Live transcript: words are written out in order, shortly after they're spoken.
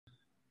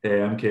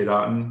Hey, I'm Kate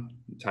Otten,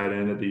 tight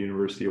end at the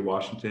University of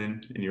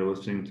Washington, and you're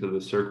listening to the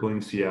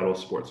Circling Seattle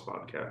Sports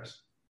Podcast.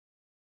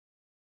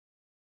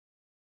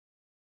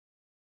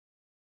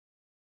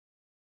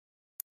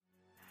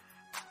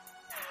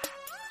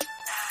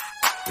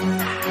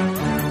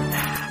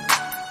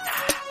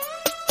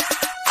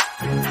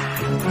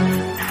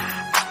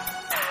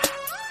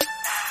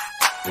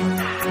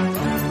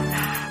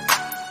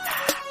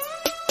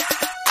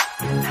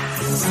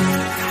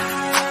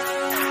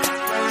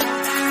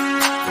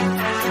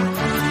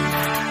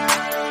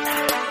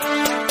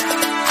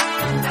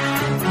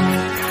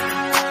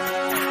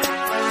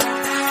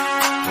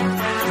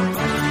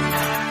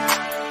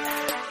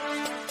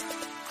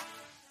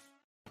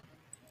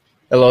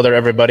 Hello there,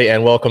 everybody,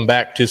 and welcome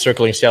back to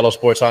Circling Seattle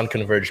Sports on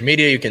Converge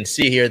Media. You can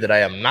see here that I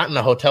am not in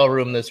a hotel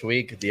room this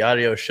week. The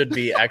audio should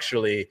be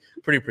actually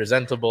pretty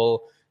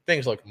presentable.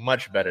 Things look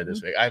much better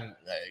this week. I'm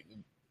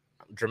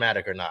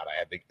dramatic or not.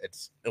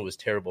 It was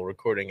terrible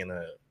recording in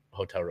a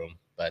hotel room,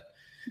 but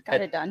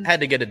Got it done. Had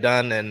to get it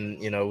done, and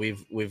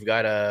we've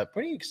got a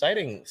pretty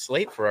exciting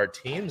slate for our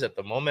teams at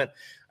the moment.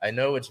 I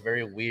know it's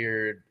very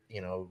weird.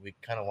 We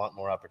kind of want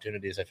more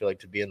opportunities, I feel like,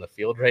 to be in the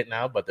field right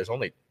now, but there's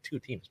only 2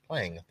 teams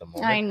playing at the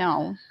moment. I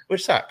know.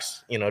 Which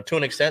sucks, to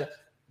an extent.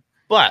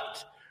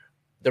 But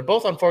they're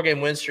both on 4-game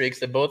win streaks.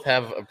 They both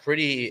have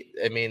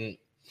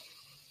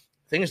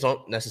things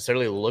don't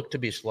necessarily look to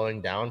be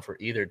slowing down for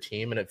either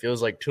team, and it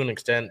feels like, to an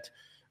extent,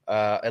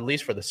 at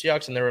least for the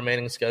Seahawks in their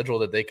remaining schedule,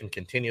 that they can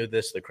continue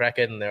this. The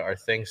Kraken, there are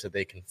things that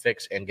they can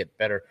fix and get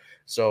better.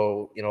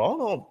 So, all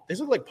in all, these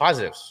look like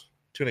positives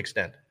to an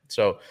extent.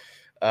 So,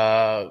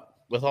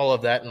 with all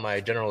of that and my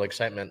general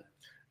excitement,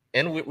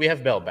 and we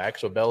have Belle back.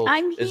 So Belle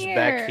is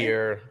back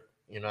here.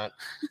 You're not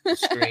on the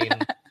screen.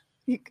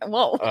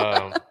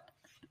 Whoa.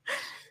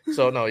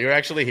 So no, you're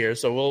actually here.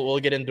 So we'll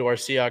get into our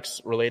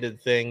Seahawks related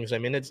things. I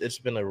mean, it's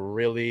been a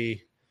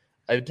really.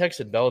 I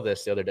texted Belle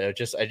this the other day.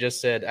 I just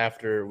said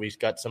after we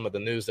got some of the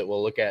news that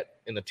we'll look at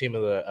in the team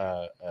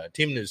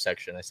news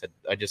section.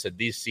 I just said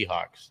these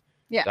Seahawks.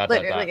 Yeah,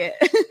 literally.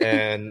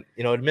 And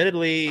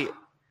admittedly,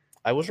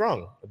 I was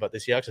wrong about the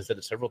Seahawks. I said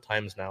it several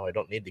times now. I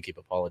don't need to keep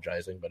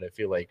apologizing, but I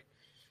feel like,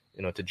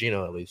 to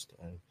Gino at least,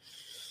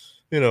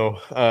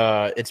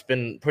 it's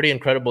been pretty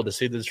incredible to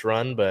see this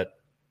run. But,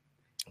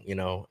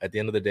 at the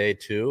end of the day,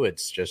 too,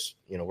 it's just,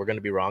 we're going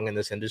to be wrong in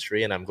this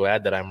industry. And I'm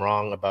glad that I'm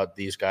wrong about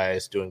these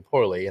guys doing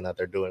poorly and that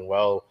they're doing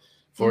well.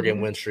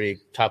 4-game win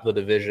streak, top of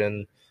the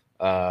division.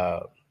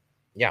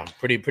 Yeah,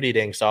 pretty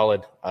dang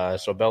solid.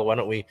 So, Belle, why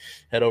don't we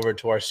head over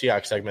to our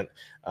Seahawks segment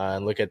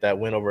and look at that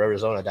win over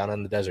Arizona down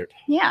in the desert?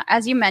 Yeah,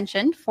 as you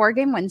mentioned,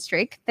 4-game win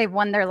streak. They've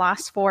won their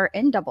last 4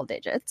 in double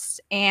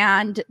digits.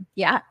 And,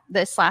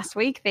 this last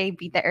week, they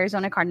beat the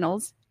Arizona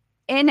Cardinals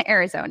in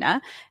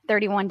Arizona,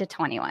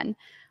 31-21.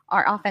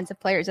 Our offensive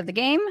players of the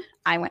game,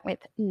 I went with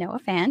Noah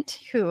Fant,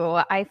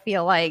 who I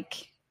feel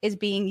like is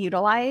being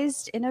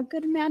utilized in a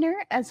good manner,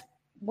 as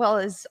well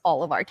as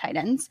all of our tight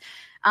ends.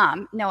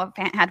 Noah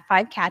Fant had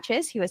 5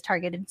 catches. He was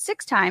targeted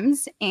 6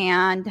 times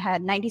and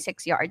had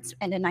 96 yards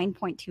and a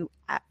 9.2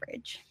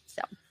 average.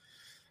 So,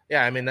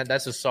 yeah, I mean,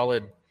 that's a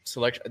solid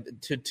selection.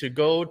 To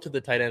go to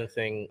the tight end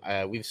thing,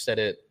 we've said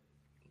it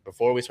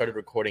before we started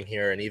recording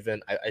here, and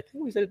even I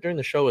think we said it during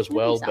the show as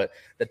well, but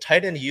the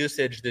tight end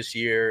usage this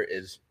year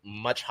is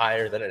much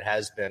higher than it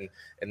has been.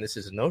 And this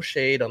is no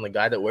shade on the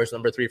guy that wears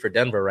number 3 for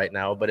Denver right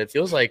now, but it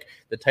feels like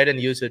the tight end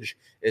usage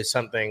is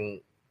something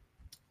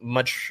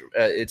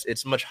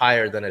it's much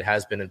higher than it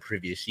has been in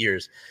previous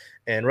years.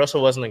 And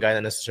Russell wasn't a guy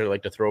that necessarily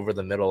liked to throw over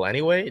the middle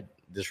anyway.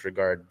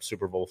 Disregard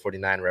Super Bowl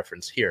 49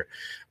 reference here.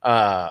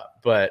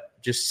 But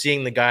just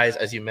seeing the guys,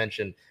 as you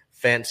mentioned,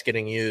 Fant's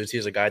getting used.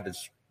 He's a guy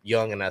that's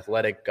young and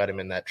athletic, got him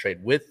in that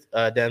trade with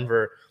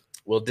Denver.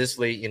 Will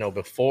Dissly,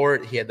 before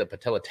he had the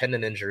patella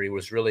tendon injury,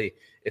 was really,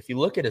 if you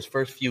look at his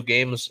first few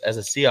games as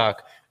a Seahawk,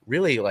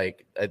 really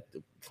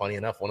funny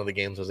enough, one of the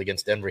games was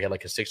against Denver. He had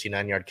like a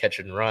 69-yard catch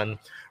and run,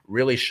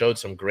 really showed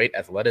some great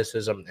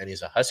athleticism, and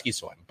he's a Husky,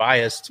 so I'm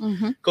biased.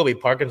 Kobe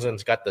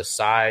Parkinson's got the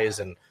size,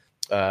 and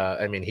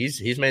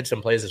he's made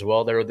some plays as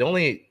well. The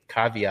only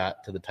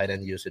caveat to the tight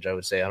end usage, I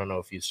would say, I don't know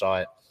if you saw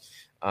it,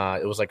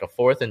 it was like a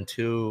 4th and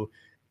 2,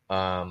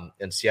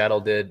 and Seattle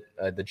did.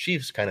 The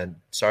Chiefs kind of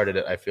started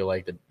it. I feel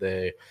like that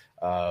they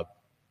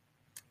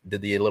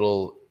did it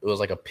was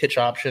like a pitch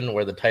option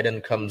where the tight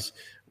end comes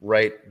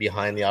right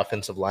behind the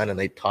offensive line and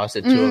they toss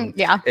it to him.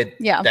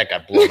 That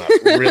got blown up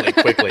really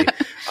quickly.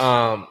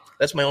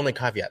 That's my only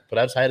caveat. But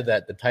outside of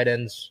that, the tight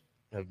ends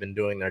have been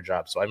doing their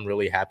job. So I'm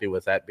really happy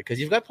with that because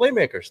you've got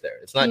playmakers there.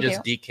 It's not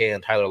just DK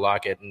and Tyler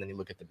Lockett, and then you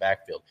look at the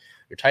backfield.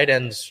 Your tight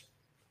ends,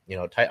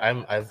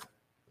 I've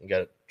got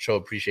to show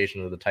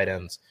appreciation to the tight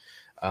ends.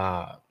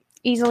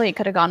 Easily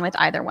could have gone with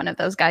either one of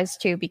those guys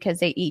too, because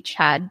they each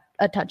had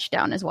a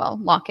touchdown as well,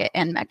 Lockett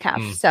and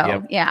Metcalf.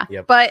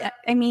 Yep. But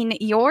I mean,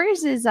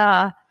 yours is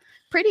a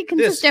pretty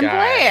consistent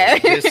player.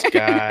 This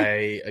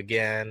guy,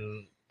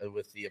 again,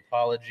 with the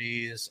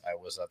apologies, I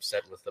was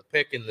upset with the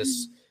pick in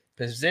this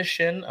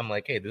position, I'm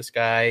like, hey, this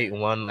guy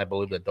won, I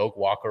believe, the Doak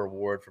Walker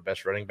Award for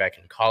best running back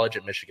in college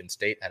at Michigan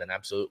State, had an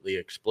absolutely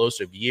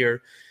explosive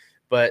year.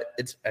 But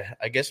it's,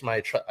 I guess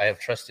I have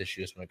trust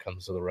issues when it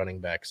comes to the running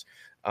backs.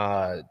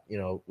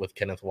 With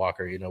Kenneth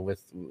Walker,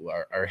 with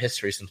our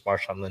history since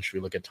Marshawn Lynch, we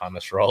look at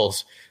Thomas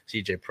Rawls,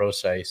 CJ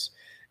Prosise,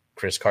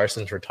 Chris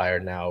Carson's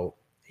retired now.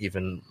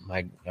 Even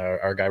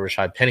our guy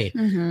Rashad Penny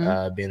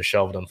being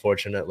shelved,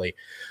 unfortunately.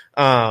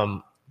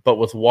 But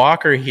with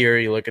Walker here,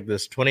 you look at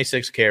this: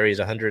 26 carries,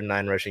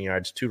 109 rushing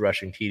yards, 2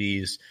 rushing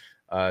TDs,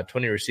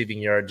 20 receiving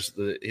yards.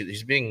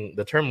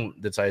 The term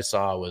that I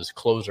saw was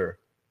closer,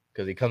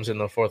 because he comes in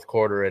the fourth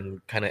quarter and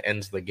kind of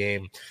ends the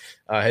game.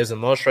 Has the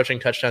most rushing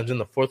touchdowns in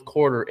the fourth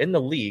quarter in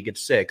the league at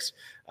 6,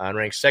 and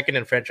ranks second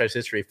in franchise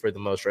history for the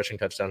most rushing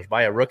touchdowns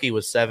by a rookie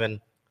with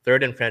 7,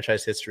 third in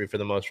franchise history for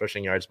the most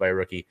rushing yards by a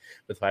rookie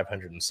with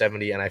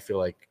 570. And I feel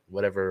like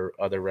whatever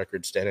other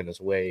records stand in his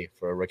way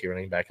for a rookie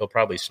running back, he'll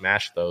probably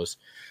smash those.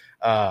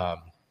 I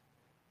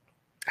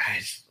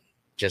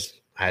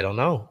don't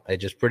know.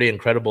 It's just pretty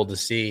incredible to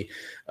see.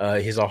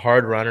 He's a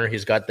hard runner.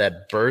 He's got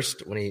that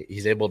burst when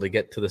he's able to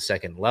get to the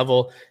second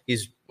level.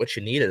 He's what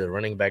you need at a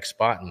running back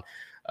spot.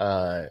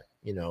 And,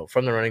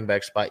 from the running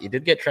back spot, you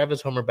did get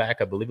Travis Homer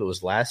back. I believe it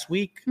was last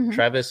week.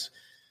 Travis,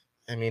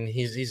 I mean,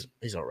 he's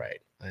all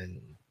right.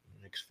 And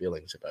mixed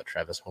feelings about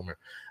Travis Homer.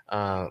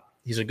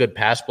 He's a good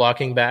pass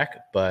blocking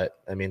back, but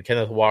I mean,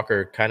 Kenneth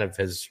Walker kind of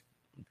has,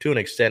 to an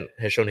extent,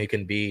 has shown he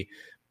can be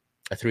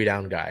a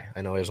 3-down guy.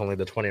 I know he has only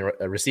the 20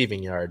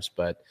 receiving yards,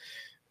 but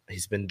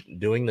he's been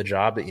doing the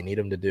job that you need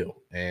him to do.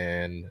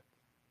 And,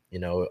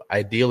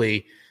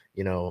 ideally,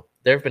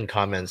 there have been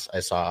comments I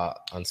saw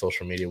on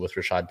social media with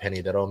Rashad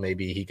Penny that,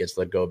 maybe he gets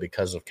let go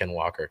because of Ken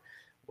Walker.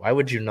 Why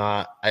would you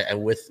not?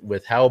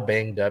 With how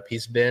banged up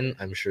he's been,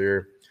 I'm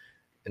sure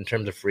in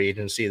terms of free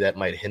agency, that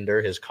might hinder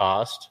his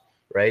cost,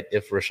 right?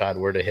 If Rashad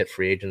were to hit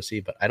free agency,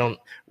 but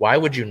why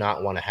would you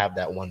not want to have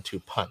that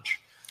 1-2 punch?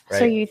 Right?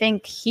 So you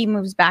think he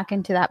moves back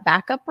into that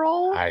backup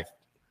role?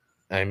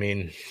 I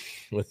mean,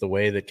 with the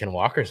way that Ken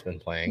Walker's been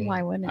playing,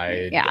 why wouldn't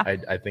he? Yeah.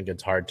 I think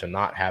it's hard to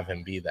not have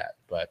him be that.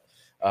 But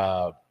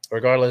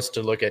regardless,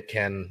 to look at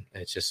Ken,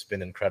 it's just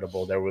been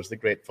incredible. There was the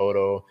great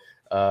photo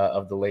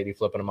of the lady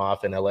flipping him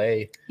off in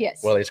LA. Yes.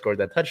 While he scored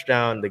that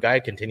touchdown. The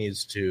guy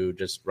continues to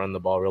just run the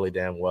ball really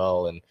damn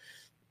well and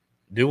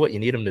do what you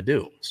need him to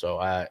do. So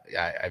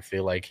I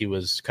feel like he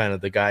was kind of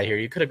the guy here.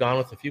 You could have gone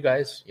with a few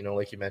guys,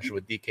 like you mentioned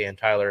with DK and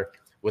Tyler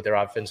with their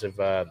offensive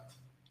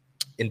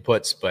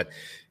inputs, but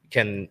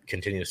Ken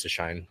continues to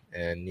shine.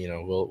 And,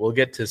 we'll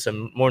get to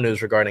some more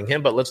news regarding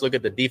him, but let's look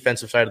at the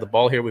defensive side of the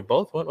ball here. We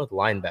both went with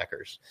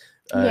linebackers.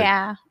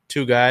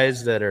 2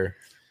 guys that are,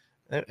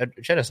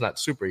 Jenna's not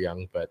super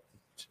young, but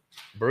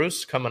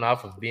Bruce coming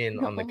off of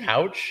being on the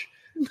couch,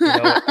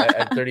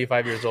 at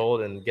 35 years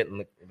old and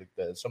getting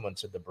someone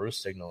said the Bruce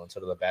signal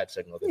instead of the bat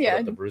signal. They put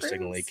up the Bruce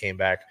signal. He came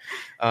back.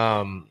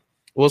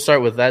 We'll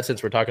start with that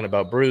since we're talking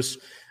about Bruce.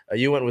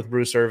 You went with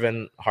Bruce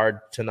Irvin. Hard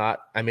to not.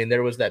 I mean,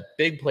 there was that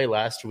big play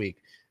last week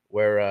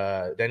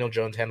where Daniel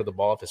Jones handed the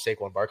ball off to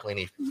Saquon Barkley and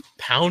he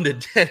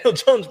pounded Daniel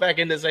Jones back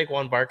into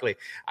Saquon Barkley.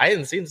 I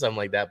hadn't seen something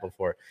like that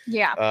before.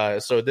 Yeah.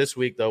 So this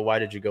week, though, why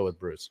did you go with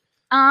Bruce?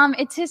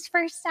 It's his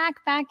first sack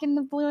back in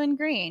the blue and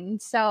green.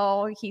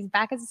 So he's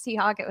back as a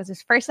Seahawk. It was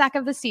his first sack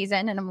of the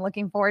season, and I'm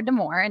looking forward to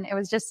more. And it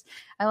was just,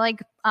 I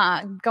like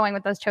going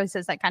with those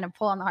choices that kind of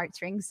pull on the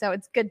heartstrings. So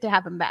it's good to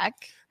have him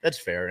back. That's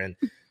fair. And,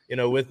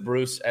 with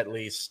Bruce, at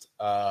least,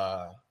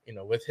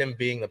 with him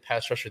being the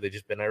pass rusher they've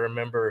just been, I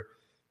remember,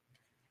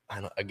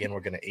 again, we're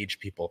going to age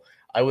people.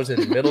 I was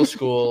in middle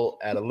school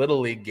at a little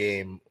league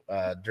game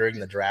during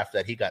the draft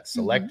that he got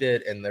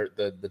selected. And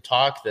the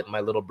talk that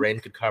my little brain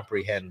could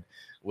comprehend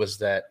was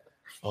that,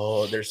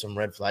 there's some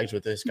red flags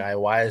with this guy.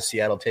 Why is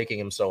Seattle taking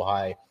him so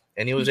high?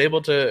 And he was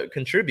able to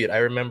contribute. I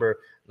remember,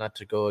 not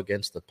to go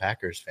against the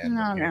Packers fan,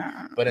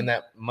 but in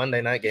that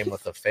Monday night game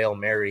with the fail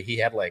Mary, he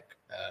had like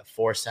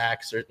 4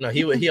 sacks.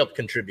 He helped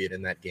contribute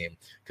in that game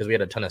because we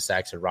had a ton of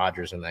sacks at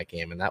Rodgers in that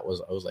game. And I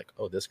was like,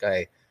 this guy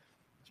is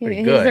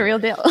pretty good. He's the real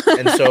deal.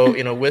 And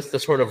so, with the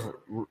sort of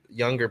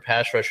younger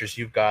pass rushers,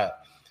 you've got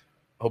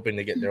hoping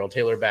to get Darrell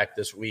Taylor back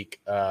this week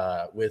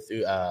with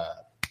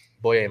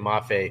Boye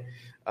Mafe.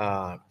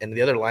 And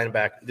the other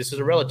linebacker, this is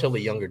a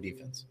relatively younger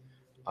defense.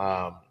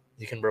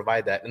 You can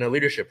provide that in a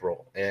leadership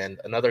role.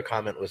 And another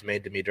comment was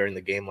made to me during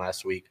the game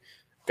last week.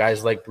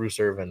 Guys like Bruce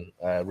Irvin,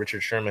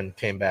 Richard Sherman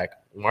came back.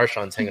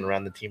 Marshawn's hanging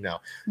around the team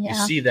now. Yeah.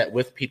 You see that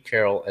with Pete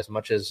Carroll, as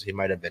much as he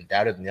might have been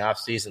doubted in the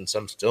offseason,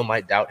 some still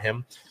might doubt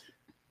him.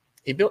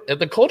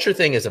 The culture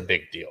thing is a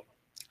big deal.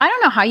 I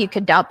don't know how you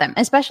could doubt them,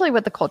 especially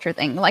with the culture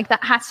thing. Like,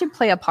 that has to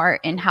play a part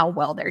in how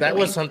well they're doing. That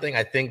was something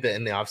I think that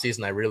in the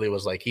offseason I really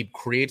was like, he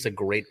creates a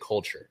great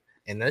culture.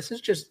 And this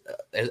is just,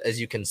 as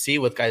you can see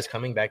with guys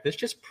coming back, this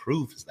just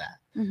proves that.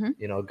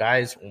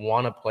 Guys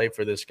want to play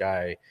for this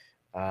guy.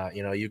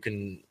 You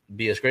can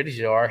be as great as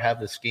you are, have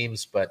the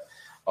schemes, but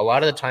a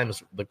lot of the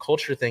times the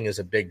culture thing is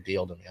a big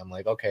deal to me. I'm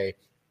like, okay,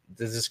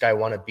 does this guy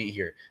want to be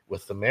here?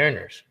 With the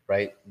Mariners,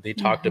 right? They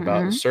talked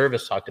about,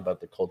 Service talked about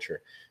the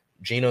culture.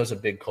 Gino's a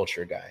big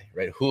culture guy,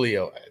 right?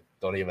 Julio, I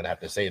don't even have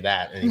to say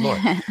that anymore.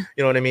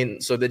 You know what I mean?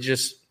 So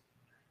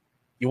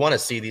you want to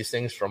see these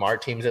things from our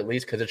teams at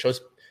least, because it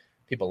shows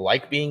people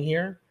like being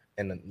here.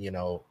 And, you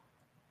know,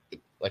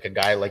 like a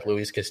guy like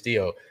Luis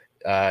Castillo,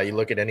 you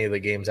look at any of the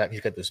games that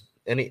he's got this,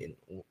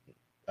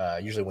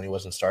 usually when he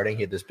wasn't starting,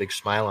 he had this big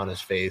smile on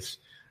his face,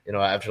 you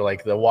know, after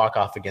like the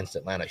walk-off against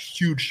Atlanta,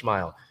 huge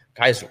smile.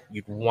 Guys,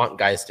 you want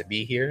guys to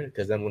be here,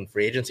 because then when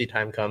free agency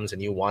time comes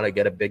and you want to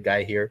get a big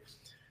guy here,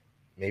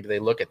 maybe they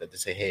look at that to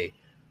say, hey,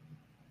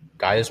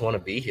 guys want to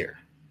be here.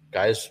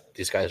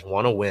 These guys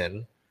want to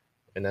win.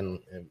 And then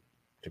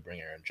to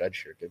bring Aaron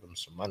Judge here, give him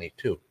some money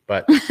too.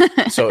 But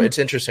so it's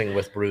interesting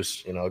with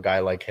Bruce, you know, a guy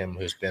like him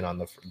who's been on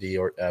with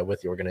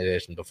the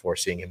organization before,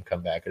 seeing him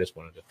come back. I just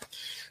wanted to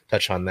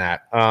touch on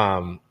that.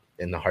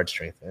 In the heart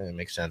strength, it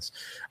makes sense.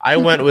 I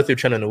went with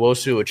Uchenna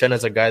Nwosu.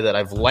 Uchenna's a guy that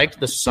I've liked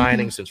the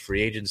signing since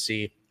free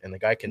agency, and the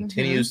guy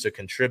continues to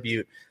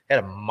contribute. He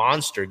had a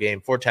monster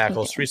game, 4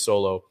 tackles, 3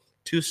 solo,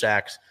 2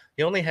 sacks.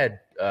 He only had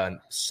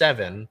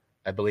 7,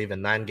 I believe,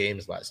 in 9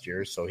 games last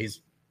year, so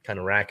he's kind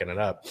of racking it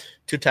up.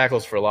 2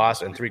 tackles for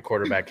loss and 3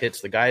 quarterback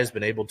hits. The guy has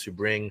been able to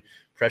bring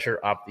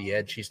pressure up the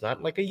edge. He's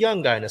not like a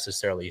young guy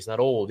necessarily. He's not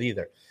old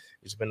either.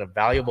 He's been a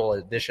valuable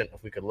addition.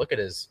 If we could look at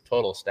his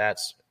total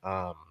stats,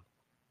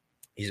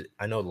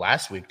 I know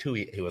last week too,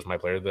 he was my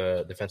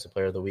the defensive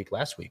player of the week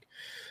last week.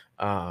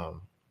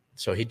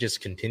 So he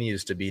just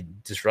continues to be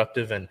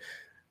disruptive. And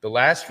the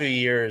last few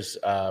years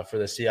for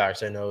the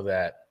Seahawks, I know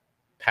that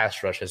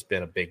pass rush has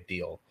been a big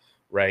deal,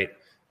 right?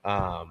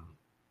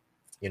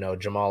 You know,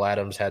 Jamal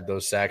Adams had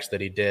those sacks that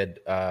he did,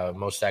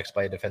 most sacks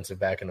by a defensive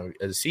back in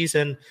a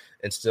season,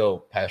 and still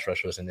pass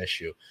rush was an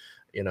issue.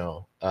 You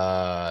know,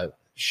 I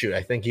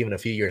think even a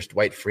few years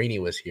Dwight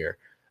Freeney was here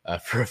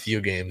for a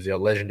few games, the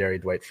legendary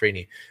Dwight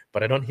Freeney,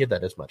 but I don't hear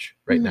that as much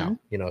right now.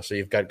 You know, so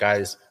you've got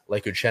guys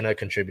like Uchenna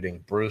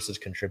contributing, Bruce is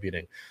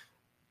contributing.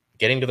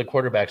 Getting to the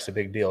quarterback's a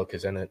big deal,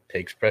 because then it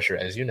takes pressure,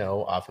 as you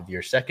know, off of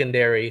your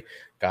secondary.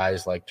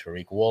 Guys like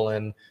Tariq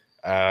Woolen.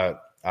 I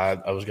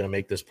was going to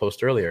make this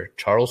post earlier.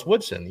 Charles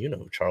Woodson, you know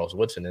who Charles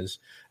Woodson is,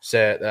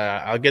 said,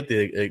 I'll get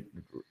the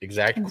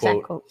exact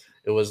quote.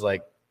 It was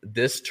like,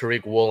 this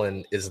Tariq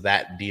Woolen is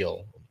that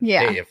deal.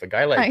 Yeah. Hey, if a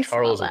guy like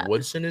Charles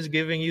Woodson is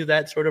giving you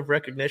that sort of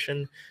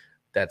recognition,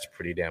 that's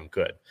pretty damn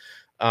good.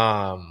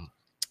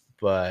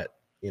 But,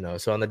 you know,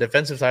 so on the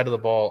defensive side of the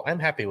ball, I'm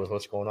happy with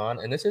what's going on.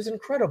 And this is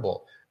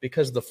incredible,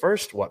 because the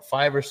first,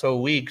 5 or so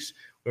weeks,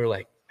 we were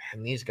like,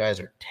 man, these guys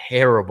are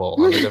terrible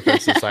on the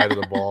defensive side of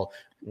the ball.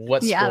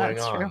 What's going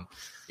on? True.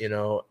 You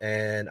know,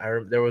 and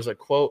there was a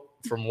quote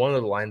from one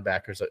of the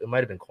linebackers, it might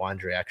have been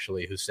Quandre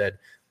actually, who said,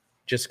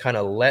 just kind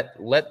of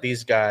let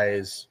these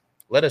guys,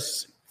 let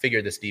us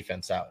figure this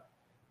defense out.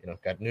 You know,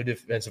 got a new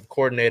defensive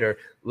coordinator.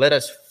 Let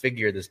us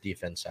figure this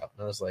defense out.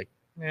 And I was like,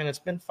 man, it's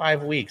been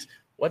 5 weeks.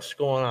 What's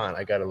going on?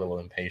 I got a little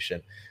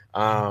impatient.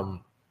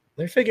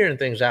 They're figuring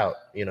things out.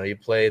 You know, you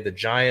play the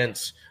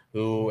Giants,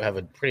 who have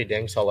a pretty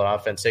dang solid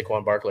offense.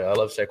 Saquon Barkley, I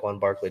love Saquon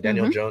Barkley.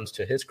 Daniel Jones,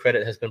 to his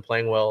credit, has been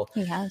playing well.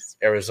 He has.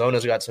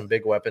 Arizona's got some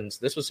big weapons.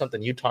 This was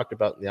something you talked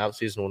about in the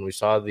offseason when we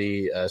saw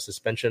the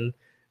suspension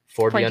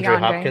for DeAndre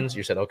Hopkins.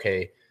 You said,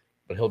 okay,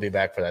 but he'll be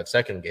back for that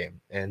second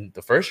game. And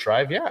the first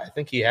drive, I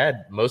think he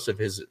had most of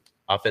his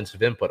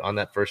offensive input on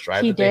that first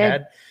drive they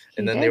had.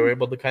 And then they were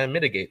able to kind of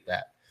mitigate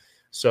that.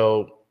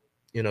 So,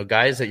 you know,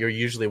 guys that you're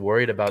usually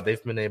worried about,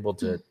 they've been able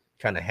to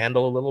kind of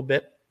handle a little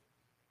bit.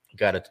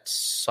 Got a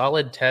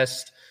solid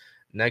test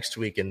next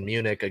week in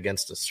Munich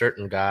against a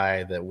certain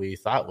guy that we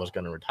thought was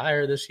going to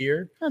retire this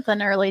year. That's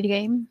an early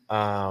game.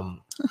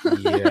 I'm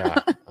going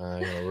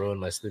to ruin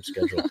my sleep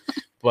schedule.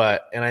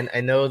 But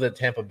I know that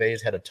Tampa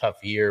Bay's had a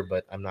tough year,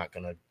 but I'm not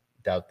going to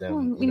doubt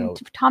them. Well,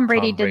 Tom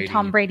Brady did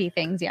Tom Brady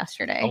things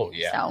yesterday. Oh,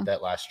 yeah. So.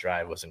 That last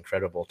drive was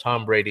incredible.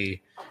 Tom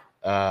Brady,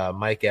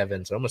 Mike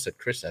Evans, I almost said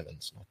Chris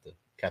Evans, not the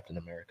Captain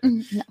America.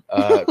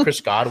 No. Chris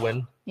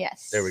Godwin.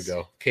 Yes. There we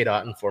go. Kate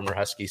Otten, former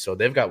Husky. So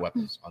they've got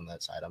weapons on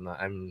that side.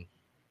 I'm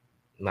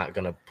not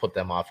going to put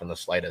them off in the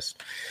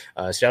slightest.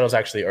 Seattle's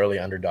actually early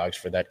underdogs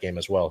for that game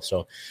as well.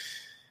 So,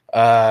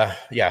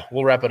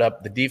 we'll wrap it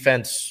up. The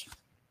defense,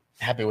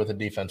 happy with the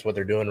defense, what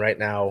they're doing right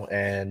now.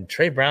 And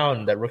Trey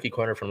Brown, that rookie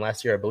corner from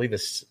last year, I believe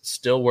is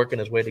still working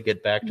his way to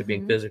get back to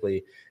being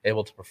physically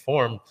able to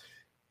perform.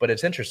 But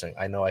it's interesting.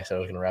 I know I said I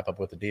was going to wrap up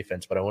with the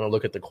defense, but I want to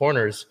look at the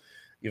corners.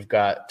 You've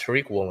got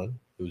Tariq Woolen,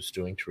 who's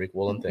doing Tariq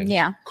Woolen things.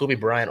 Yeah. Kobe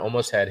Bryant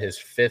almost had his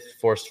 5th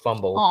forced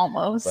fumble.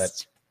 Almost.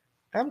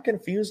 But I'm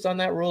confused on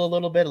that rule a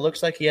little bit. It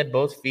looks like he had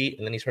both feet,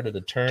 and then he started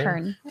to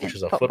turn which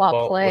is a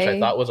football play. Which I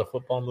thought was a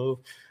football move.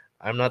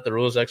 I'm not the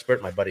rules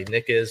expert. My buddy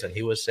Nick is, and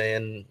he was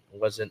saying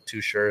wasn't too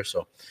sure.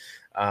 So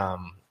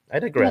I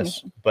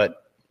digress.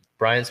 But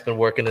Bryant's been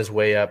working his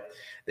way up.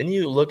 Then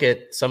you look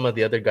at some of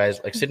the other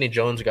guys, like Sidney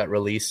Jones got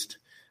released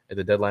at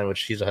the deadline,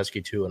 which he's a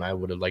Husky too, and I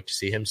would have liked to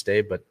see him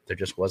stay, but there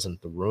just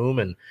wasn't the room,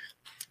 and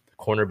the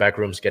cornerback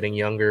room's getting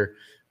younger.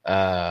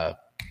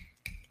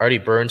 Artie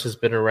Burns has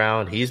been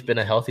around. He's been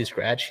a healthy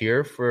scratch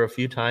here for a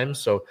few times.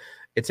 So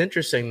it's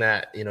interesting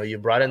that, you know, you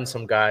brought in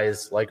some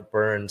guys like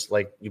Burns,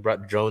 like you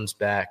brought Jones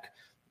back,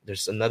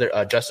 there's another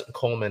Justin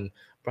Coleman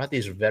brought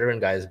these veteran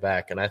guys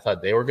back, and I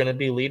thought they were going to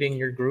be leading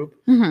your group,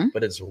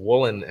 but it's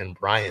Woolen and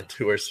Bryant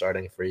who are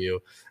starting for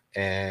you.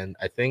 And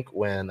I think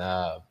when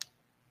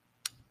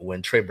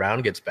Trey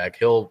Brown gets back,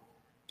 he'll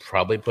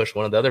probably push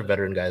one of the other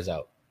veteran guys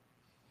out.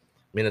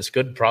 I mean, it's a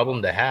good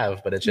problem to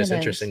have, but it's just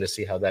interesting to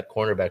see how that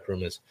cornerback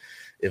room has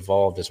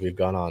evolved as we've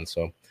gone on.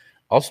 So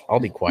I'll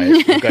be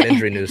quiet. We've got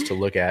injury news to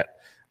look at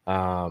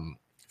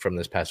from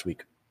this past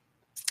week.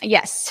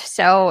 Yes.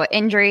 So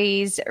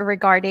injuries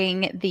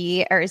regarding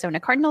the Arizona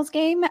Cardinals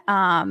game.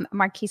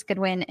 Marquise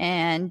Goodwin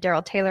and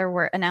Darrell Taylor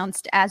were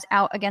announced as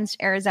out against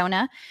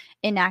Arizona.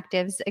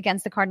 Inactives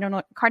against the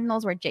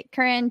Cardinals were Jake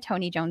Curran,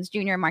 Tony Jones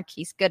Jr.,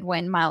 Marquise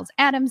Goodwin, Miles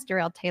Adams,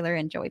 Darrell Taylor,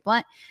 and Joey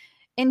Blount.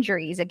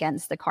 Injuries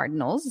against the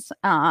Cardinals.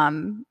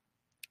 Colin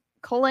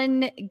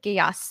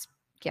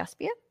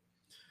Gaspia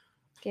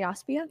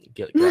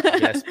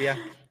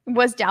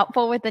was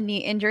doubtful with a knee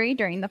injury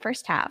during the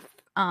first half.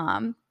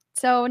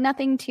 So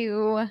nothing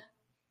too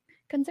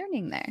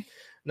concerning there.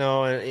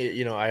 No,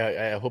 and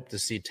I hope to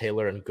see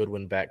Taylor and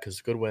Goodwin back, because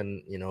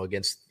Goodwin,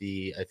 against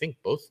I think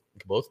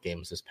both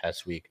games this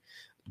past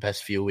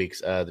few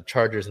weeks, the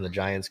Chargers and the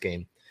Giants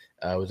game,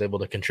 was able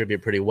to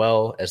contribute pretty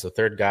well as the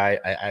third guy.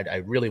 I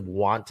really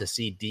want to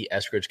see D.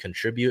 Eskridge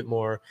contribute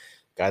more.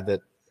 Guy that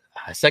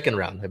second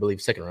round,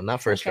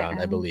 not first round,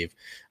 I believe,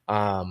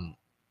 a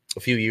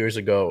few years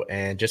ago,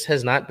 and just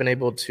has not been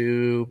able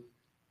to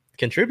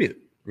contribute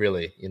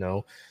really.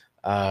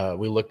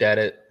 We looked at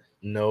it.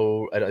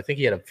 No, I think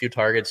he had a few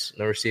targets,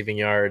 no receiving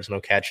yards, no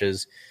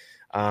catches.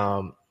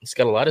 He's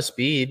got a lot of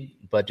speed,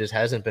 but just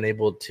hasn't been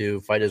able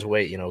to fight his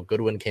way.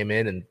 Goodwin came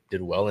in and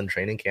did well in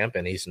training camp,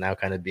 and he's now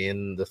kind of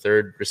being the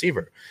third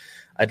receiver.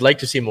 I'd like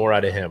to see more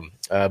out of him.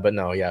 But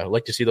no, I'd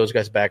like to see those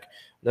guys back.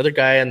 Another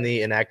guy on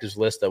the inactives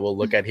list that we'll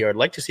look at here, I'd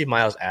like to see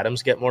Miles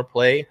Adams get more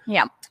play.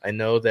 Yeah. I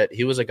know that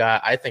he was a guy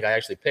I think I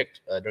actually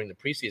picked during the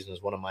preseason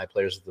as one of my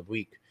players of the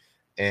week.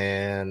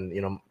 And,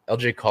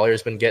 LJ Collier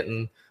has been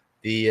getting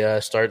the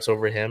starts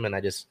over him, and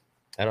I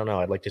don't know.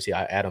 I'd like to see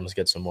Adams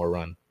get some more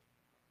run,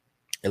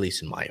 at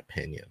least in my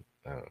opinion.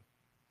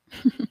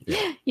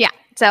 Yeah.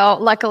 So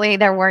luckily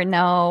there were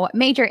no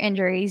major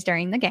injuries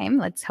during the game.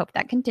 Let's hope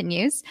that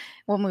continues.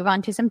 We'll move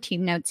on to some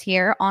team notes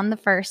here. On the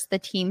first, the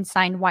team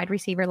signed wide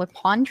receiver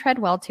Laquan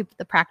Treadwell to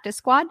the practice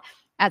squad.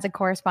 As a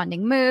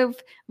corresponding move,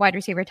 wide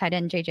receiver tight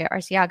end JJ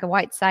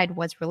Arcega-Whiteside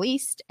was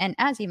released. And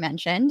as you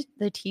mentioned,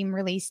 the team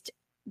released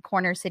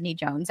corner Sidney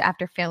Jones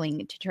after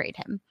failing to trade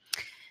him.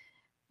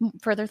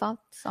 Further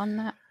thoughts on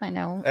that? I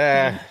know.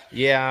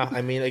 Yeah.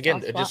 I mean,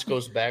 again, it just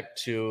goes back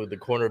to the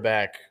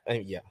cornerback.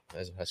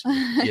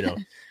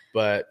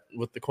 But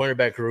with the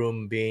cornerback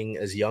room being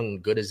as young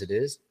and good as it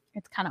is,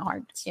 it's kind of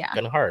hard. Yeah.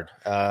 Kind of hard.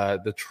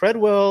 The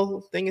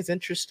Treadwell thing is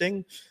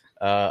interesting.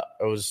 I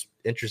was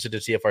interested to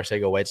see if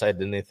Arcega-Whiteside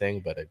did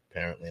anything, but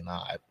apparently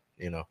not,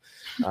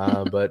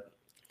 but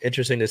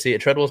interesting to see.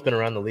 Treadwell's been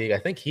around the league. I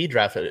think he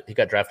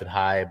got drafted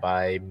high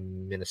by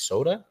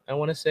Minnesota, I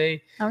want to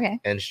say. Okay.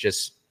 And it's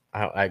just,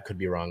 I could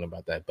be wrong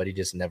about that, but he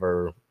just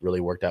never really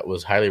worked out.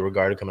 Was highly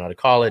regarded coming out of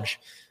college,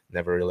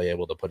 never really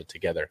able to put it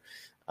together.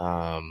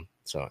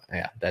 So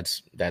yeah,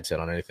 that's it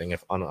on anything.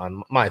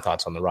 On my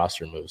thoughts on the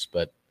roster moves,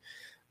 but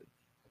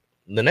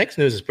the next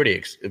news is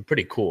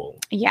pretty cool.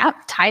 Yeah,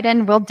 tight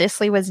end Will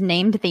Dissly was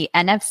named the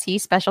NFC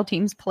Special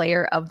Teams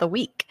Player of the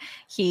Week.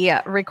 He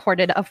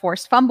recorded a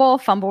forced fumble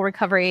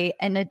recovery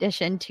in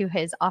addition to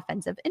his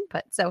offensive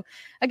input. So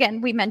again,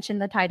 we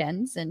mentioned the tight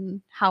ends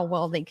and how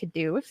well they could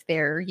do if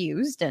they're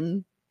used,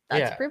 and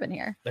that's proven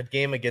here. That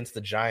game against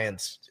the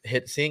Giants,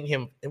 seeing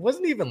him, it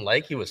wasn't even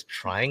like he was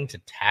trying to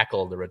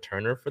tackle the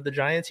returner for the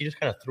Giants. He just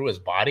kind of threw his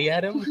body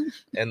at him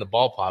and the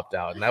ball popped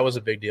out. And that was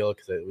a big deal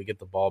because we get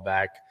the ball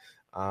back.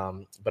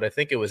 But I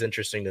think it was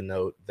interesting to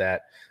note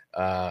that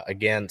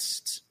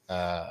against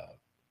I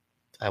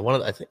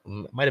think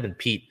it might have been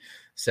Pete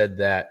said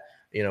that,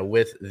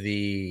 with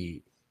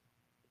the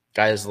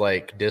guys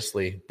like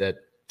Dissly that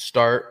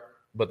start,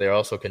 but they're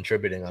also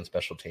contributing on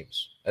special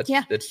teams.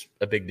 It's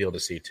a big deal to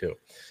see too.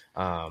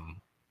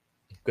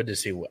 Good to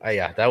see.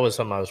 That was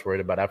something I was worried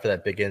about after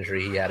that big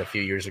injury he had a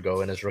few years ago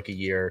in his rookie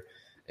year.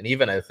 And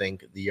even I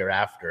think the year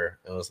after,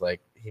 it was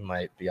like he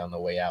might be on the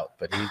way out,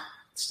 but he's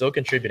still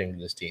contributing to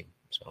this team.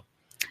 So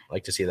I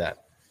like to see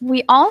that.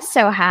 We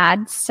also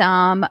had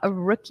some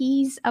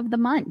rookies of the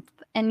month.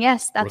 And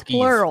yes, that's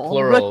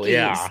plural. Rookies.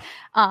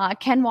 Yeah.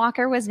 Ken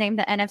Walker was named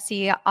the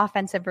NFC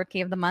Offensive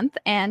Rookie of the Month,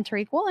 and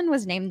Tariq Woolen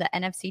was named the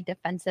NFC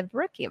Defensive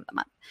Rookie of the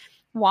Month.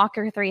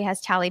 Walker 3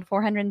 has tallied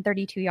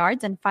 432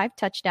 yards and 5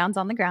 touchdowns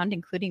on the ground,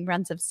 including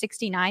runs of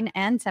 69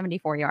 and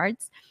 74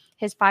 yards.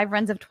 His 5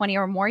 runs of 20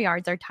 or more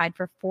yards are tied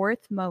for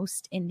 4th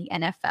most in the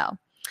NFL.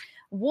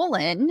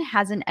 Woolen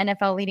has an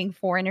NFL leading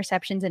 4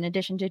 interceptions in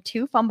addition to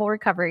 2 fumble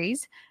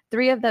recoveries.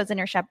 3 of those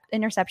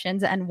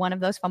interceptions and 1 of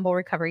those fumble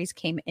recoveries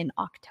came in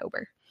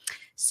October.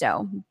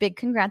 So big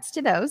congrats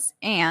to those.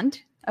 And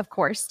of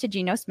course to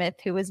Geno Smith,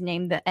 who was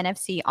named the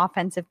NFC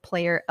Offensive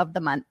Player of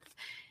the Month.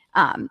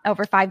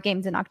 Over 5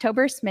 games in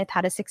October, Smith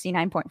had a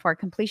 69.4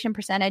 completion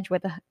percentage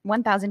with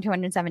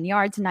 1,207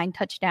 yards, 9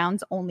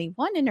 touchdowns, only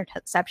 1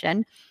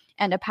 interception,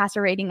 and a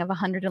passer rating of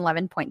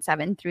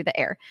 111.7 through the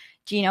air.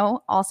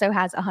 Geno also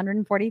has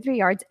 143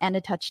 yards and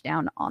a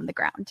touchdown on the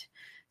ground.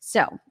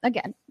 So,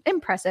 again,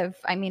 impressive.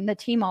 I mean, the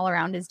team all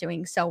around is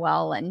doing so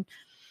well. And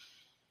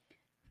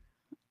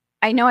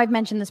I know I've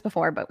mentioned this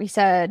before, but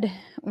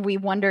we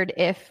wondered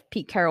if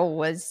Pete Carroll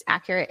was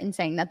accurate in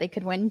saying that they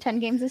could win 10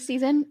 games this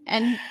season.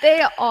 And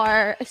they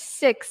are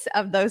 6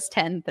 of those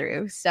 10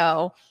 through.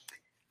 So,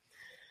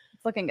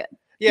 it's looking good.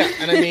 Yeah,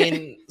 and I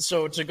mean,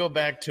 so to go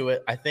back to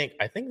it, I think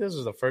this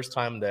is the first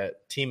time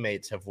that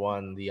teammates have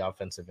won the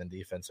offensive and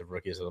defensive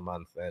rookies of the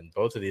month, and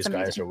both of these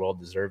guys are well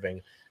deserving.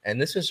 And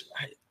this is,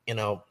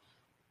 I'm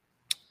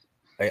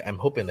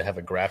hoping to have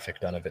a graphic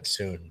done of it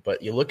soon.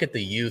 But you look at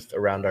the youth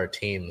around our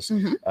teams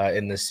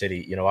in this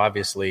city.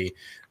 Obviously,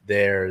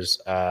 there's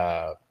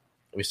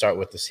we start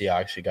with the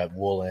Seahawks. You got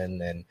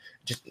Woolen and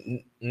just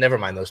never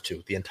mind those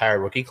two. The entire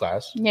rookie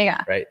class.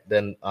 Yeah. Right.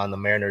 Then on the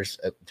Mariners,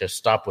 just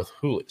start with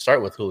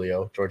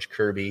Julio, George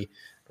Kirby.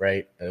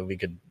 Right. We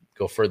could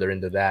go further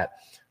into that.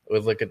 We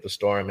look at the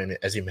Storm, and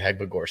Ezim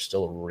Hegbagor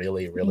still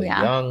really, really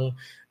young.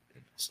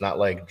 It's not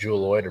like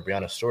Jewel Lloyd or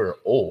Brianna Stewart are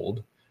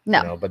old.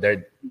 No. But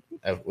they're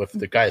with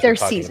the guys they're we're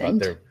talking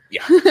seasoned. about.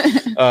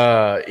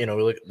 We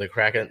look at the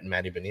Kraken.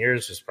 Matty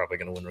Beniers is probably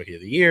going to win Rookie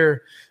of the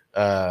Year.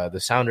 The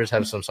Sounders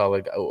have some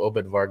solid.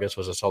 Obed Vargas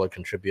was a solid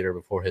contributor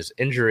before his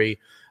injury.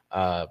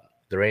 The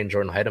Rain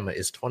Jordan Heidema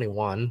is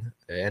 21,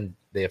 and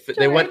they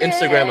went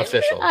Instagram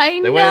official.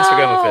 Went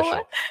Instagram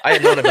official. I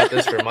had known about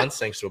this for months,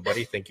 thanks to a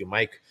buddy. Thank you,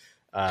 Mike.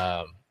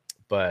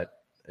 But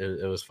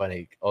it was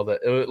funny.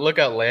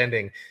 Lookout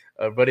Landing.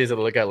 Buddies at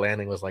the Lookout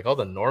Landing was like, all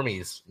the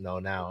normies know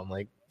now. I'm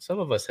like, some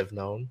of us have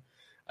known.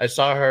 I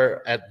saw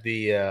her at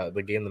the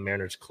game the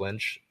Mariners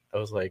clinch. I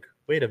was like,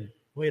 wait a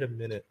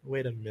minute.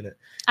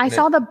 I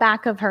saw the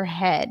back of her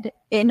head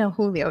in a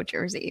Julio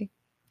jersey.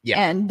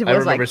 Yeah, and I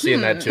remember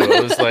seeing that too.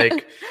 It was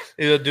like,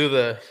 you do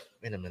the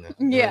wait a minute.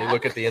 Yeah, you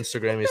look at the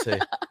Instagram, you say,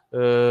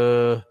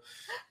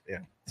 yeah.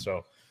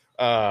 So,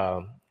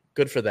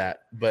 good for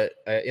that. But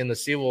in the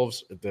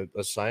Seawolves, the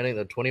signing,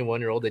 the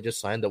 21-year-old they just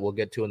signed that we'll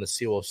get to in the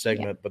Seawolves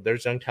segment. But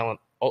there's young talent.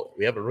 Oh,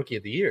 we have a Rookie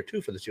of the Year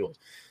too for the Seawolves.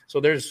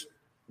 So there's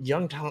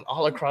young talent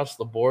all across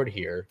the board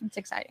here. It's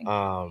exciting.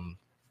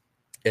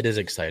 It is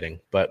exciting.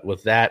 But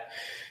with that,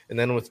 and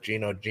then with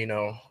Geno,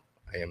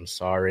 I am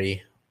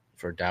sorry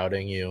for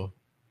doubting you.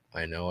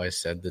 I know I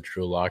said that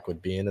Drew Lock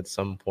would be in at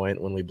some point.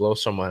 When we blow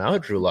someone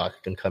out, Drew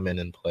Lock can come in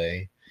and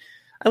play.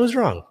 I was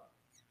wrong.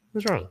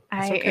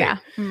 Okay. Yeah,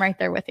 I'm right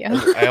there with you.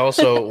 I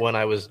also, when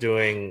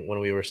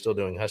we were still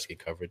doing Husky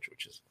coverage,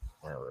 which is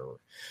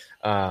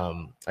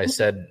I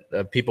said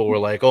people were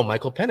like, oh,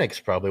 Michael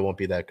Penix probably won't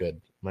be that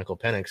good. Michael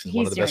Penix is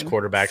one of the best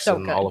quarterbacks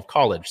in all of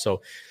college.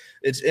 So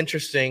it's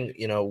interesting,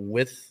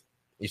 with,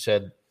 you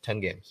said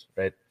 10 games,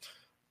 right?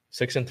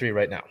 6-3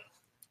 right now.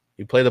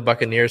 You play the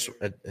Buccaneers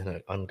in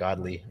an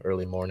ungodly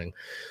early morning.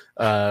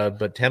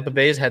 But Tampa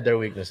Bay's had their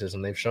weaknesses,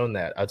 and they've shown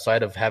that.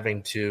 Outside of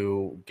having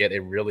to get a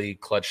really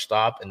clutch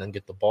stop and then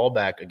get the ball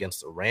back against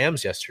the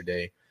Rams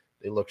yesterday,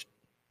 they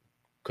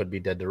could be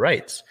dead to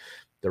rights.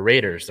 The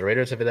Raiders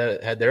have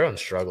had their own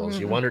struggles.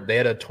 You wondered, they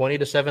had a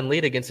 20-7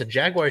 lead against the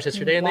Jaguars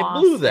yesterday, and they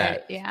blew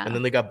that. And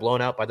then they got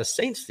blown out by the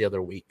Saints the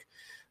other week.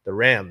 The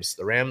Rams,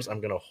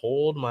 I'm going to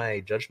hold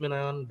my judgment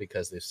on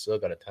because they've still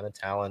got a ton of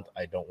talent.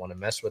 I don't want to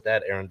mess with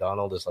that. Aaron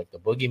Donald is like the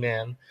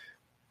boogeyman.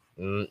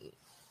 So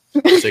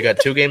you got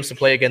 2 games to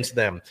play against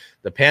them.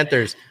 The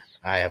Panthers,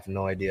 I have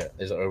no idea.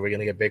 Are we going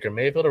to get Baker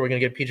Mayfield or are we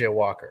going to get PJ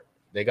Walker?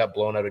 They got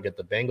blown out against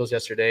the Bengals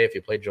yesterday. If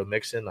you played Joe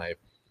Mixon, I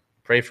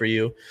pray for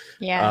you.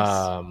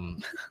 Yes.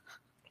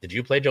 Did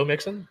you play Joe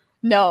Mixon?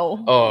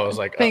 No. Oh, I was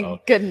like,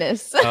 thank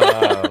goodness.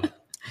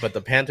 But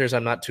the Panthers,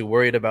 I'm not too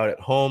worried about at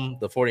home.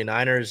 The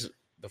 49ers,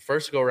 the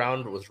first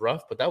go-round was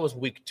rough, but that was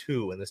week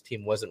 2, and this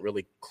team wasn't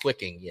really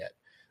clicking yet.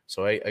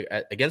 So I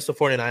against the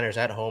 49ers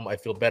at home, I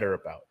feel better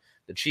about.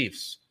 The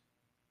Chiefs,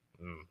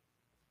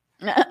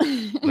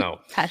 no.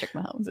 Patrick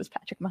Mahomes is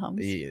Patrick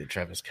Mahomes.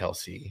 Travis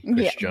Kelce,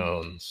 Chris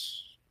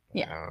Jones.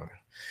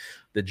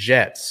 The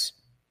Jets.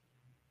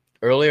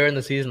 Earlier in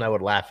the season, I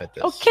would laugh at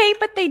this. Okay,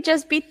 but they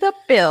just beat the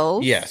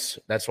Bills. Yes,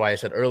 that's why I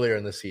said earlier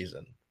in the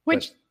season.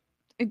 Which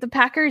the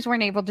Packers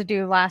weren't able to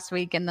do last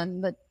week, and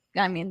then the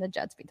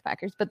Jets beat the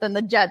Packers, but then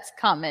the Jets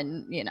come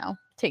and,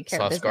 take care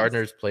of business. Sauce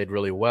Gardner's played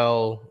really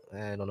well.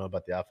 I don't know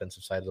about the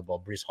offensive side of the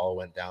ball. Breece Hall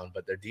went down,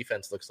 but their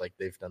defense looks like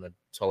they've done a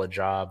solid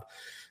job.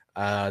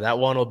 That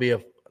one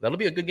that'll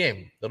be a good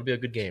game. That'll be a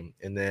good game.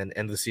 And then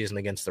end the season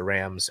against the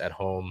Rams at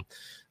home.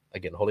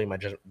 Again, holding my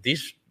judgment.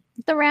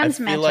 The Rams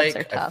matchups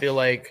are tough. I feel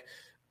like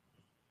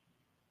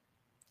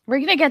we're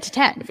gonna get to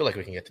 10. I feel like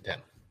we can get to 10.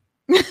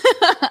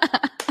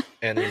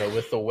 And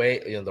with the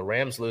way the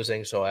Rams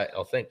losing, so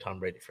I'll thank Tom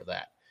Brady for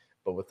that.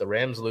 But with the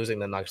Rams losing,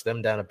 that knocks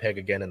them down a peg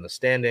again in the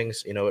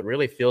standings. It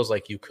really feels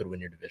like you could win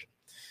your division.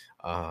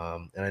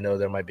 And I know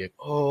there might be,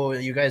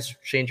 you guys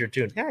changed your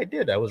tune. Yeah, I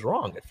did. I was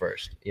wrong at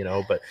first,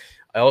 but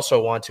I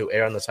also want to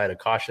err on the side of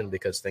caution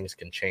because things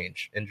can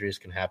change. Injuries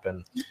can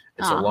happen.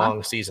 It's a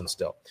long season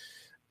still.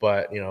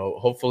 But,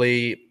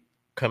 hopefully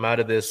come out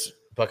of this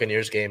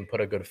Buccaneers game,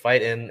 put a good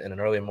fight in an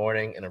early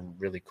morning in a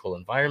really cool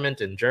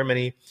environment in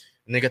Germany,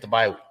 and they get the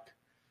bye week.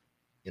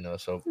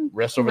 So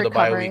rest over the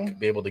bye week,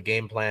 be able to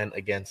game plan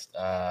against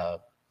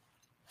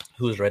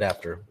who's right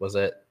after? Was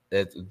it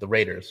the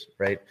Raiders,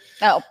 right?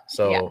 Oh,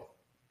 so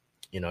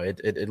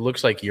it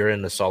looks like you're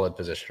in a solid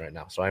position right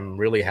now. So I'm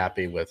really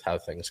happy with how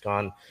things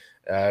gone,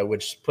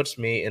 which puts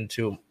me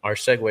into our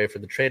segue for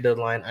the trade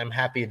deadline. I'm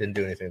happy you didn't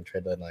do anything in the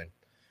trade deadline.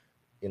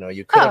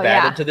 You could have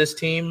added to this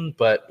team,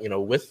 but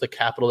with the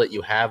capital that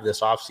you have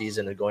this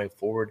offseason and going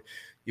forward,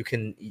 you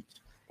can.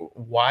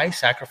 Why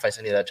sacrifice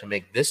any of that to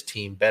make this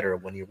team better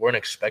when you weren't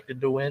expected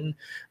to win?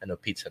 I know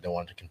Pete said they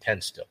wanted to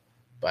contend still,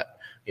 but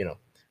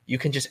you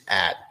can just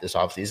add this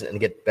offseason and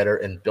get better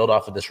and build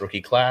off of this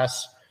rookie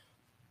class.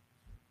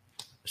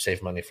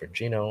 Save money for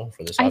Geno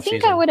for this offseason. I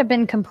think I would have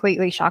been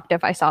completely shocked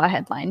if I saw a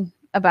headline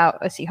about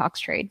a Seahawks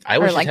trade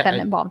them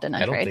involved in a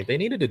trade. I don't think they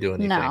needed to do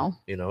anything.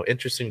 No.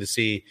 Interesting to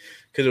see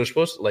because it was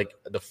supposed to,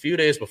 the few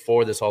days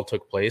before this all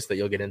took place that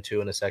you'll get into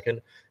in a second,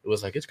 it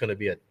was it's going to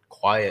be a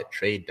quiet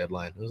trade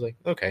deadline. It was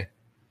okay,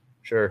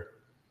 sure.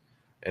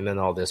 And then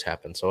all this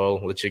happened. So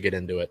I'll let you get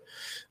into it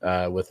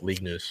with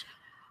league news.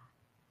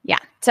 Yeah.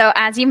 So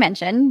as you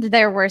mentioned,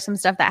 there were some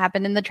stuff that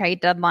happened in the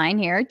trade deadline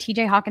here.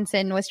 TJ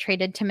Hawkinson was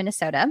traded to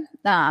Minnesota.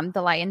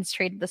 The Lions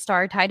traded the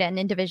star tight end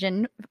in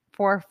division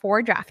for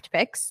 4 draft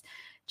picks.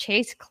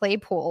 Chase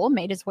Claypool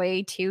made his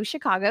way to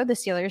Chicago. The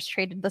Steelers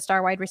traded the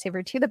star wide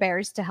receiver to the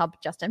Bears to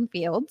help Justin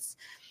Fields.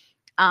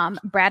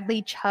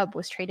 Bradley Chubb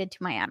was traded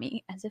to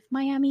Miami, as if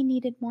Miami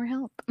needed more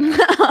help.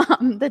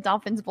 The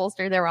Dolphins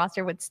bolstered their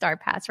roster with star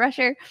pass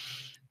rusher.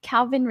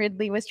 Calvin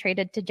Ridley was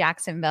traded to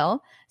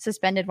Jacksonville.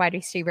 Suspended wide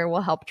receiver will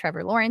help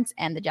Trevor Lawrence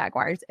and the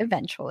Jaguars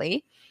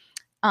eventually.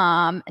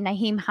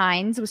 Nyheim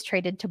Hines was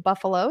traded to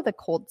Buffalo. The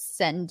Colts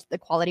send the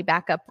quality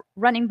backup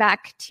running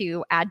back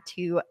to add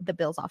to the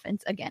Bills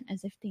offense again,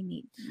 as if they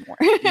need more.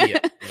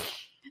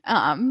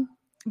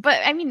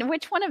 But I mean,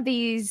 which one of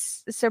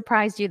these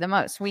surprised you the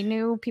most? We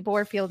knew people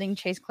were fielding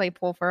Chase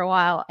Claypool for a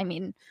while. I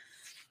mean,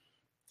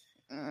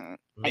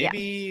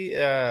 maybe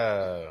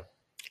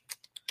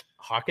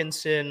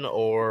Hawkinson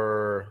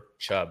or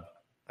Chubb.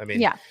 I mean,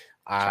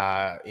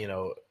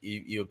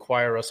 you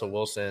acquire Russell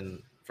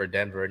Wilson for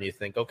Denver and you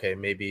think, okay,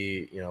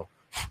 maybe,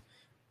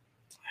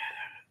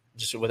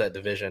 just with that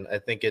division, I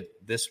think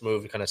this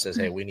move kind of says,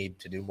 hey, we need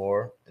to do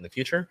more in the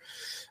future,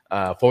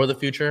 for the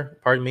future,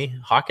 pardon me.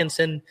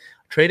 Hawkinson,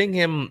 trading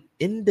him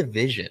in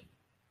division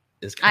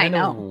is kind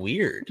of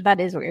weird. That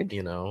is weird.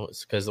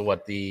 It's because of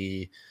what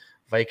the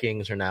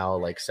Vikings are now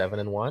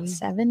 7-1.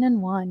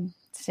 7-1,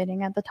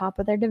 sitting at the top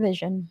of their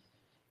division.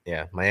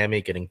 Yeah,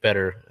 Miami getting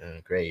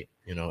better, great,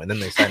 and then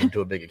they signed him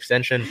to a big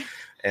extension,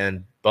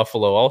 and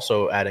Buffalo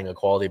also adding a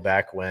quality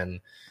back when,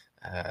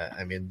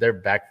 their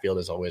backfield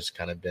has always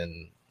kind of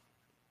been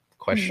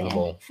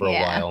questionable for a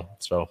while.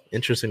 So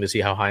interesting to see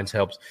how Hines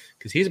helps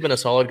because he's been a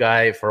solid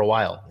guy for a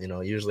while.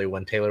 Usually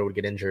when Taylor would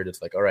get injured, it's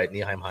all right,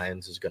 Nyheim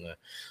Hines is going to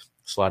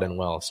slot in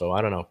well. So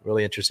I don't know,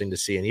 really interesting to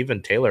see. And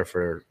even Taylor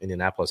for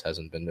Indianapolis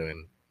hasn't been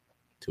doing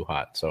too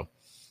hot. So,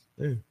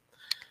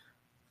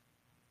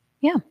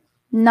 yeah.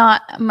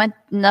 Not much.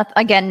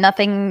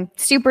 Nothing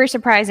super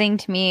surprising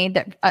to me.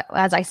 That,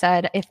 as I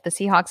said, if the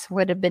Seahawks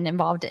would have been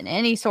involved in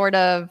any sort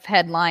of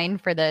headline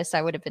for this,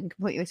 I would have been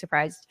completely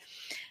surprised.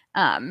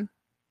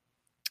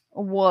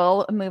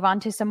 We'll move on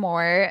to some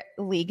more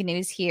league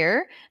news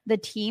here. The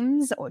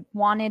teams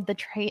wanted the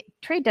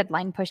trade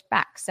deadline pushed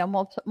back, so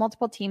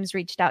multiple teams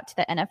reached out to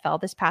the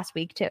NFL this past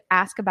week to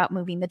ask about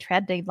moving the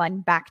trade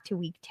deadline back to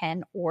week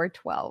 10 or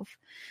 12.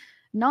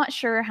 Not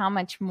sure how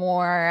much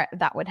more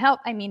that would help.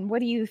 I mean, what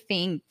do you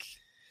think?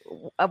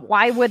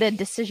 Why would a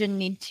decision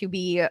need to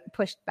be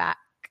pushed back?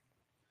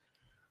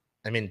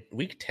 I mean,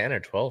 week 10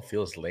 or 12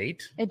 feels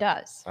late. It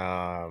does.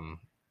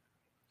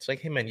 It's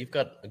hey man, you've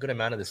got a good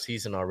amount of the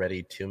season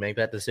already to make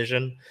that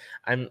decision.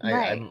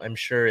 I'm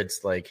sure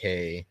it's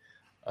hey,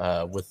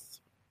 with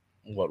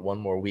one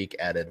more week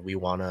added, we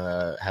want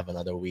to have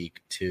another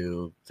week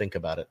to think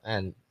about it.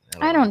 And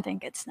I don't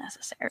think it's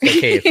necessary. It's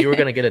okay, if you were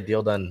going to get a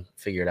deal done,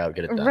 figure it out,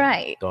 get it done.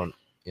 Right. Don't,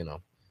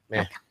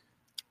 Okay.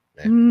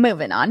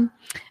 Moving on.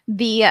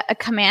 The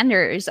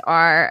Commanders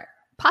are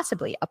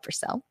possibly up for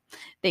sale.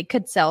 They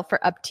could sell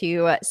for up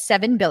to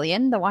 $7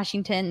 billion. The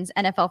Washington's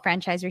NFL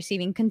franchise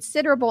receiving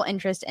considerable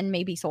interest and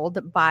may be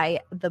sold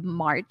by the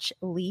March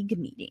league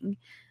meeting.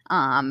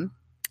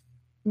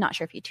 Not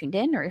sure if you tuned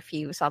in or if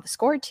you saw the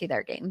score to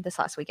their game this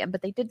last weekend,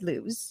 but they did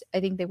lose.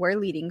 I think they were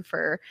leading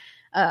for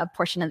a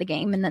portion of the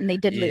game, and then they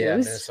did lose. Yeah,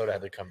 Minnesota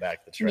had to come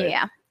back. That's right.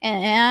 Yeah,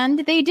 and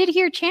they did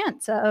hear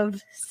chants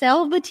of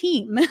 "sell the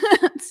team,"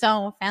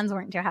 so fans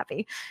weren't too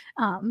happy.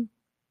 I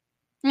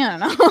don't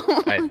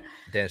know.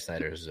 Dan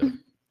Snyder is a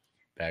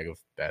bag of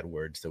bad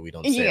words that we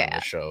don't say on the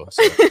show.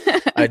 So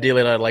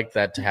ideally, I'd like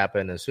that to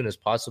happen as soon as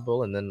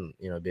possible, and then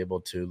be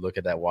able to look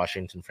at that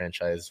Washington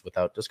franchise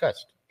without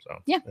disgust. So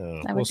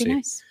that would be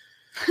nice.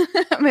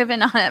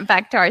 Moving on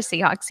back to our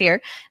Seahawks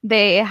here.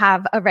 They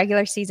have a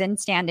regular season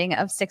standing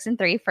of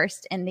 6-3,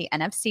 first in the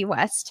NFC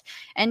West.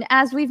 And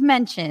as we've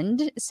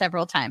mentioned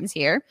several times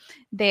here,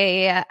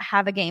 they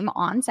have a game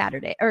on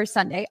Saturday or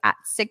Sunday at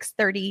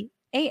 6:30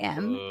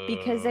 a.m.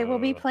 because they will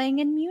be playing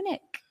in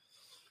Munich.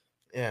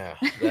 Yeah,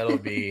 that'll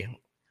be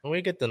when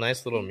we get the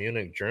nice little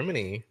Munich,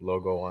 Germany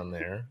logo on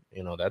there.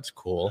 That's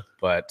cool.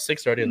 But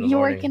 6:30 in the You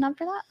morning. working up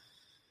for that?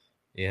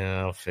 Yeah,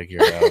 I'll figure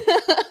it out.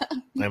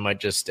 I might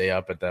just stay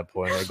up at that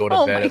point. I go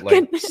to bed at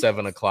like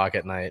 7 o'clock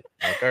at night.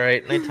 Like, all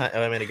right, nighttime.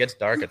 I mean, it gets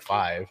dark at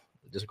 5.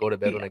 Just go to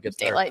bed when it gets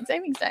daylight dark.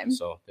 savings time.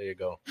 So there you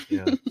go.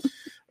 Yeah,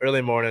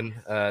 early morning.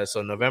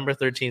 So November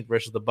 13th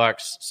versus the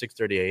Bucks,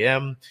 6:30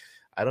 a.m.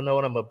 I don't know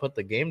what I'm gonna put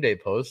the game day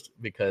post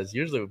because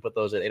usually we put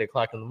those at 8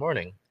 o'clock in the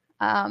morning.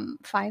 5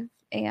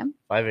 a.m.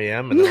 5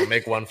 a.m. and then we'll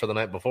make one for the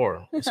night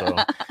before. So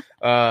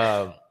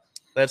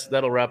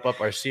that'll wrap up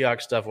our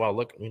Seahawks stuff. Wow,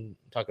 look, we can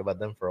talk about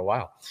them for a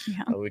while.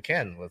 Yeah. We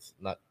can with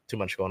not too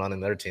much going on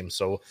in their team.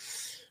 So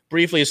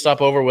briefly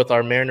stop over with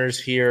our Mariners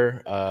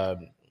here.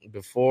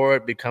 Before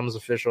it becomes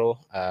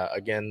official,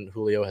 again,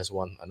 Julio has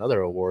won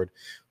another award.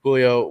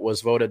 Julio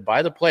was voted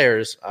by the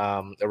players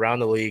around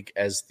the league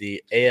as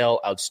the AL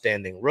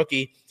Outstanding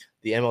Rookie.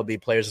 The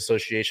MLB Players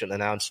Association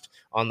announced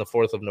on the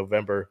 4th of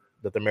November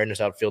that the Mariners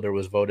outfielder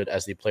was voted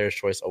as the Players'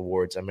 Choice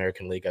Awards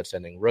American League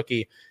Outstanding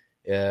Rookie,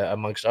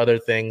 amongst other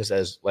things,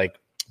 as like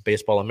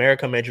Baseball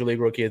America Major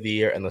League Rookie of the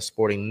Year and the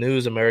Sporting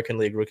News American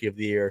League Rookie of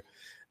the Year.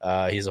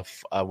 He's the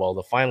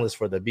finalist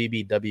for the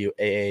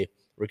BBWAA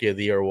Rookie of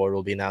the Year award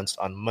will be announced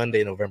on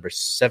Monday, November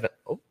 7th.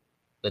 Oh,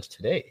 that's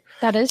today.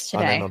 That is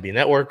today. On MLB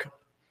Network.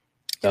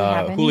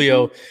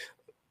 Julio,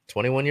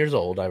 21 years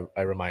old,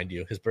 I remind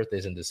you. His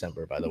birthday's in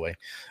December, by the way.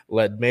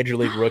 Led Major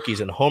League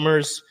rookies in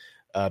homers,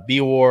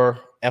 B-WAR,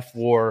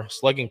 F-WAR,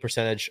 slugging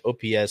percentage,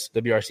 OPS,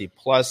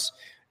 WRC+,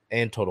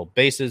 and total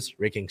bases,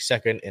 ranking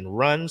second in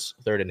runs,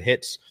 third in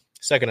hits,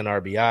 second in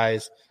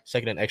RBIs,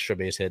 second in extra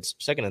base hits,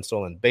 second in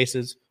stolen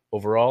bases.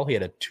 Overall, he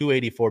had a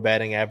 .284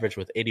 batting average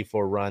with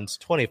 84 runs,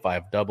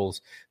 25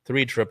 doubles,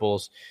 3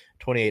 triples,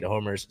 28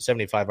 homers,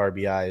 75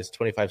 RBIs,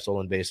 25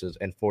 stolen bases,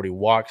 and 40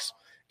 walks,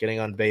 getting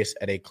on base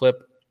at a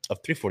clip of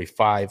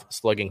 345,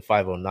 slugging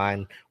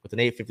 509 with an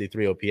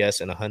 853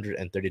 OPS in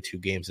 132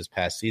 games this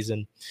past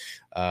season.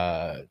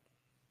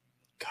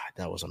 God,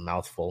 that was a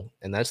mouthful.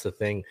 And that's the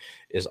thing,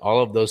 is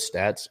all of those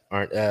stats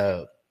aren't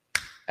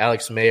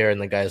Alex Mayer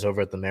and the guys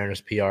over at the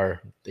Mariners PR,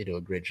 they do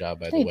a great job,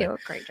 by the way. They do a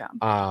great job.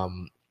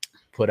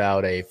 Put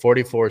out a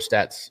 44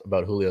 stats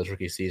about Julio's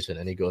rookie season,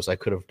 and he goes, I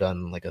could have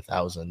done like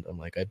 1,000. I'm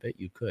like, I bet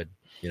you could,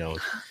 We'll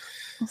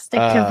stick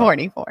to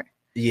 44.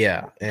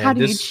 Yeah. And how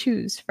do you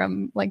choose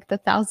from like the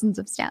thousands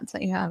of stats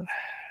that you have?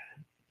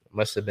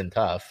 Must have been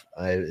tough.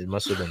 It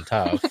must have been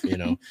tough,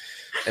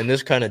 And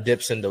this kind of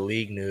dips into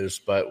league news,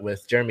 but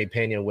with Jeremy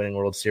Pena winning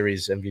World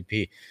Series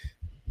MVP,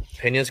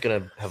 Pena's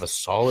going to have a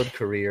solid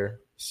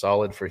career,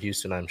 solid for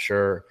Houston, I'm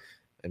sure.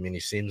 I mean,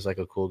 he seems like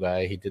a cool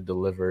guy. He did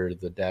deliver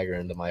the dagger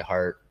into my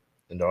heart,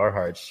 into our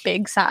hearts.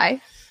 Big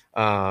sigh.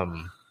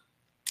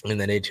 In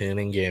that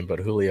 18-inning game. But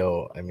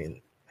Julio, I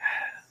mean,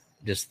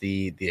 just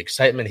the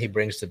excitement he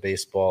brings to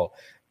baseball,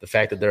 the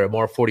fact that there are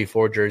more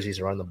 44 jerseys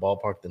around the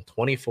ballpark than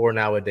 24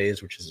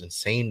 nowadays, which is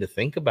insane to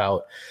think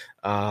about.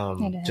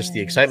 Just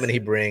the excitement he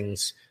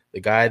brings, the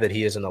guy that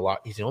he is in a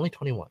lot. He's only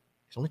 21.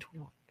 Gonna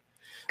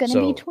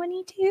be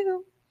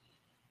 22.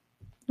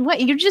 What,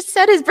 you just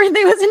said his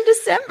birthday was in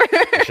December.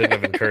 I shouldn't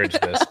have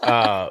encouraged this.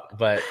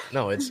 But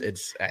no, it's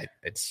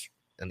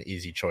an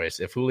easy choice.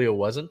 If Julio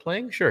wasn't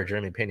playing, sure,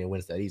 Jeremy Pena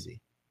wins that easy.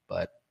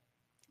 But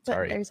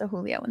sorry, there's a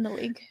Julio in the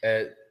league.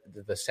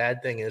 The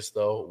sad thing is,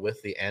 though,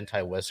 with the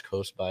anti-West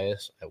Coast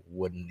bias, I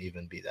wouldn't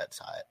even be that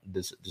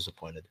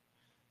disappointed.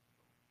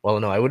 Well,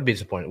 no, I wouldn't be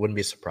disappointed. Wouldn't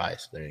be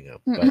surprised. There you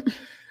go. But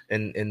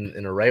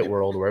in a right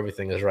world where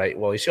everything is right,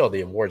 well, you see all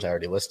the awards I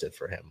already listed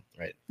for him,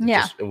 right?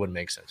 It wouldn't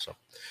make sense. So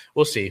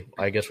we'll see.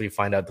 I guess we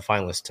find out the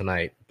finalists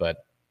tonight,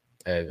 but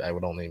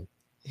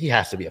he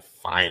has to be a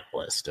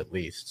finalist at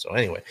least. So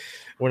anyway,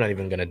 we're not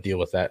even going to deal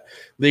with that.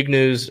 League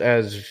news,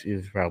 as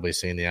you've probably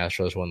seen, the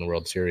Astros won the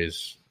World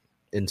Series.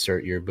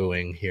 Insert your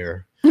booing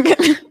here.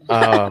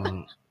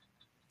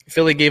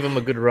 Philly gave him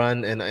a good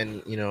run, and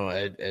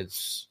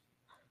as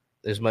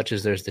much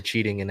as there's the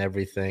cheating and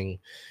everything,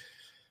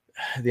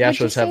 the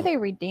Astros they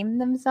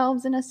redeemed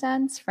themselves in a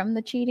sense from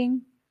the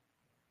cheating.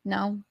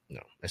 No,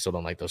 I still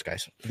don't like those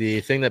guys. The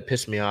thing that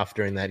pissed me off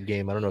during that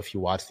game, I don't know if you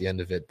watched the end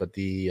of it, but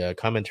the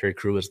commentary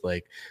crew was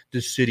like,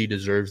 "This city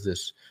deserves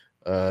this."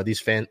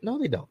 These fans, no,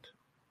 they don't.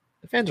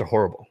 The fans are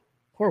horrible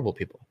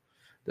people.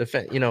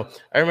 I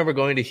remember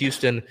going to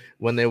Houston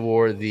when they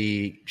wore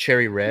the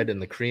cherry red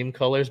and the cream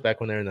colors back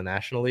when they were in the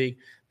National League.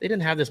 They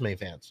didn't have this many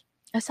fans.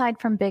 Aside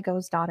from Big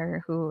O's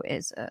daughter, who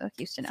is a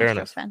Houston Fair Astros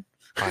enough. fan.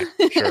 Fine,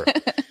 sure.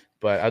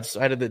 But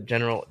outside of the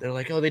general, they're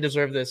like, oh, they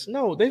deserve this.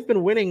 No, they've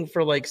been winning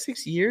for like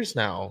 6 years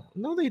now.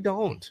 No, they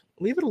don't.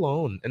 Leave it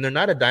alone. And they're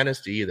not a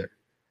dynasty either.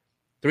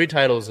 3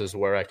 titles is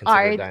where I consider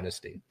a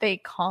dynasty. They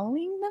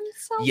calling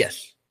themselves?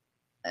 Yes.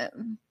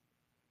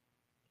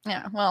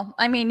 Yeah, well,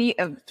 I mean,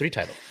 3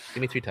 titles.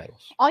 Give me 3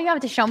 titles. all you have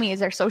to show me is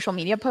their social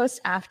media posts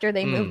after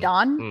they moved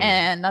on,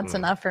 and that's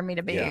enough for me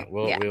to be. Yeah,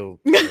 we're going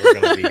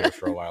to be here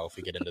for a while if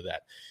we get into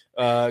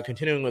that.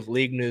 Continuing with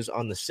league news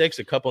on the 6th,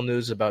 a couple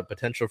news about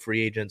potential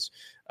free agents.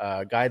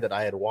 A guy that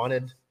I had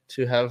wanted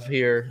to have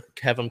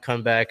him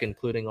come back,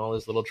 including all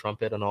his little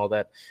trumpet and all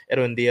that.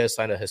 Edwin Diaz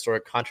signed a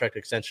historic contract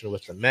extension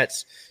with the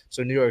Mets,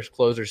 so New York's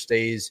closer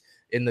stays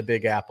in the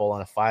Big Apple on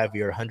a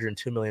 5-year,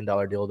 $102 million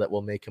deal that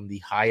will make him the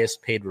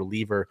highest paid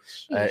reliever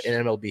in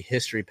MLB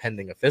history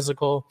pending a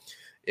physical.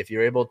 If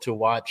you're able to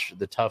watch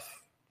the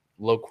tough,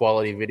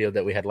 low-quality video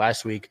that we had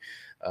last week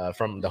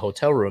from the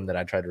hotel room that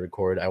I tried to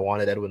record, I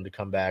wanted Edwin to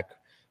come back,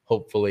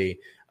 hopefully,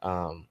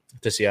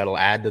 to Seattle,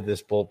 add to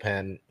this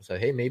bullpen. So,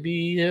 hey,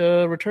 maybe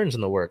returns in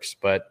the works.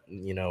 But,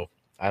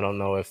 I don't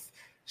know if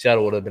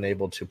Seattle would have been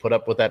able to put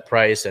up with that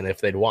price and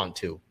if they'd want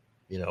to,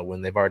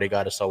 when they've already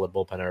got a solid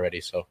bullpen already.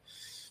 So,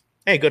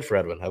 hey, good for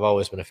Edwin. I've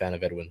always been a fan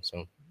of Edwin,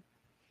 so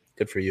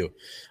good for you.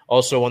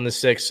 Also on the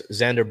 6th,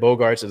 Xander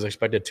Bogaerts is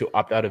expected to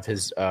opt out of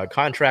his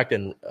contract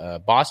in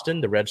Boston.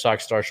 The Red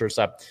Sox star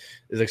shortstop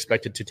is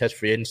expected to test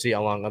free agency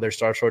along other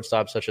star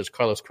shortstops such as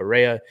Carlos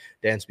Correa,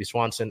 Dansby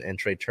Swanson, and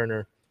Trey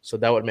Turner. So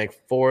that would make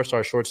 4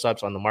 star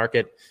shortstops on the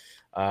market.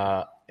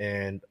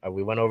 And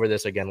we went over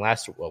this again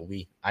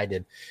I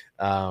did.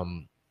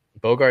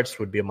 Bogaerts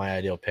would be my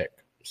ideal pick.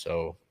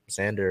 So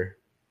Xander,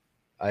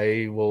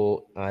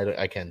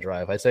 I can't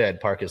drive. I'd say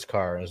I'd park his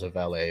car as a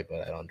valet,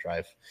 but I don't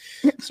drive.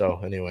 So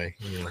anyway,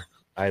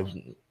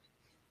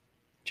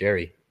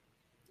 Jerry,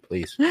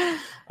 please.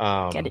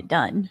 Get it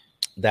done.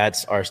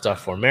 That's our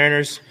stuff for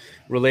Mariners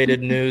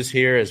related news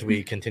here as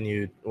we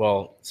continue.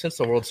 Well, since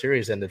the World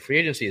Series ended, free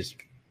agency is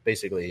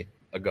basically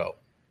a go.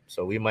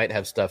 So we might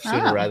have stuff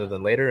sooner rather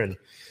than later, and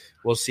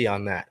we'll see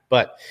on that.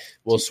 But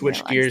we'll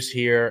switch gears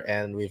here,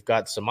 and we've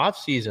got some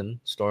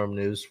off-season Storm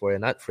news for you.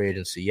 Not free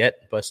agency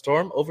yet, but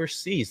Storm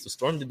overseas. The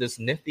Storm did this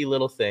nifty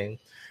little thing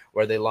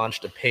where they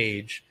launched a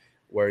page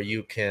where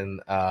you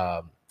can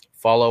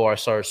follow our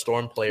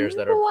Storm players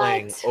that are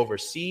playing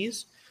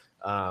overseas.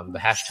 The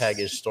hashtag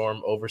is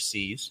Storm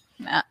Overseas.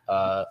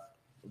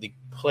 The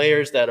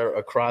players that are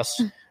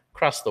across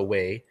the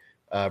way,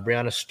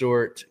 Brianna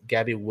Stewart,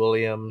 Gabby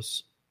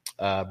Williams,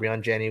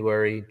 Breon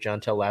January,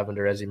 Jontel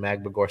Lavender, Ezzy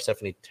Magbagor,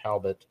 Stephanie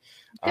Talbot.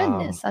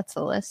 Goodness, that's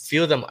a list.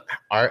 Few of them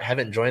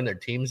haven't joined their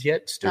teams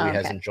yet. Stewie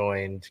hasn't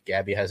joined.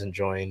 Gabby hasn't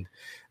joined.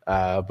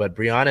 But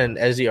Brianna and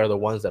Ezzy are the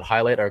ones that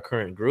highlight our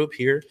current group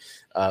here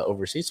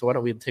overseas. So why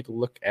don't we take a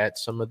look at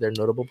some of their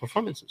notable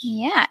performances?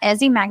 Yeah,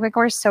 Ezzy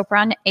Magbagor's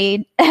Sopron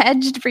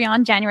edged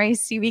Breon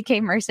January's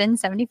CBK Merson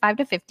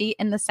 75-50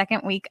 in the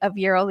second week of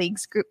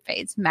EuroLeague's group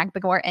phase.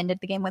 Magbagor ended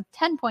the game with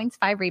 10 points,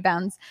 5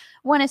 rebounds,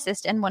 1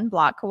 assist, and 1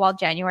 block, while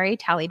January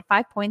tallied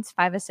 5 points,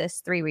 5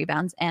 assists, 3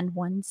 rebounds, and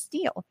 1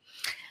 steal.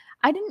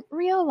 I didn't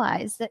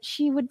realize that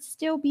she would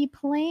still be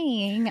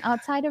playing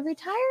outside of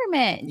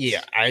retirement.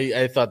 Yeah,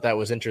 I thought that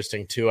was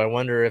interesting too. I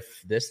wonder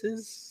if this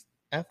is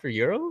after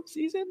Euro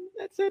season.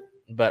 That's it.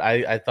 But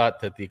I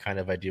thought that the kind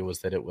of idea was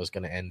that it was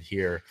going to end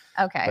here.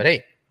 Okay. But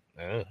hey,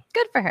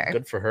 good for her.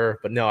 Good for her.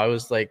 But no, I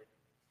was like,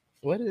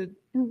 what did?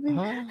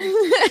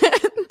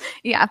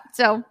 Yeah.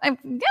 So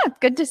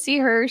good to see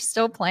her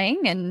still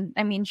playing, and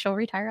I mean she'll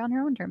retire on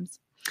her own terms.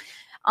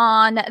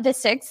 On the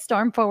 6th,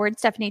 Storm forward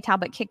Stephanie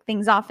Talbot kicked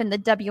things off in the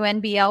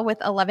WNBL with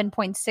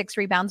 11.6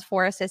 rebounds,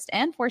 4 assists,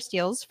 and 4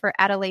 steals for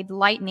Adelaide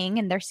Lightning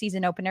in their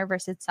season opener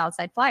versus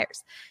Southside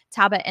Flyers.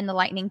 Talbot and the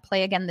Lightning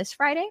play again this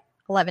Friday,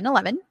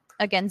 11-11,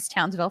 against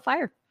Townsville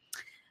Fire.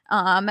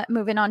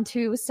 Moving on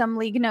to some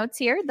league notes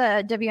here.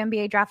 The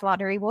WNBA draft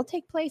lottery will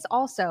take place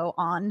also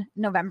on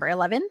November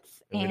 11th.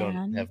 And we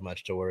don't have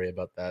much to worry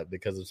about that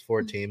because it's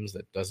 4 teams.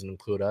 That doesn't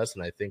include us,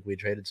 and I think we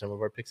traded some of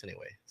our picks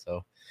anyway.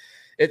 So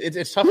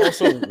it's tough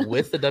also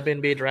with the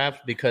WNBA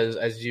draft because,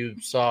 as you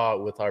saw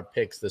with our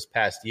picks this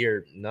past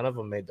year, none of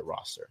them made the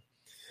roster.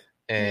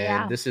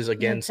 And this is,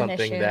 again,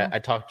 something that I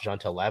talked to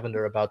Jontel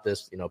Lavender about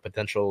this,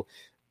 potential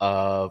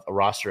of a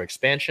roster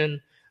expansion,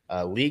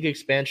 league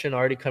expansion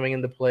already coming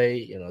into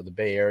play. The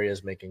Bay Area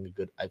is making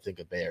I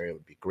think a Bay Area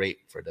would be great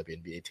for a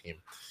WNBA team.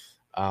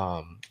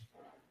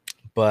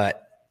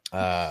 But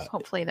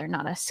hopefully they're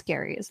not as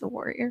scary as the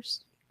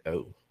Warriors.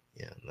 Oh,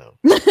 yeah, no,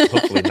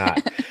 hopefully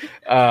not.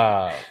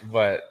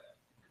 But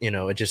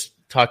it just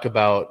talk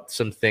about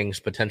some things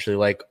potentially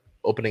like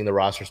opening the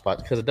roster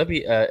spots because an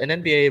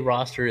NBA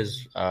roster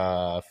is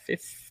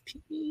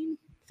 15,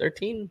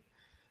 13.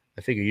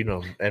 I figure you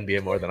know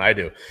NBA more than I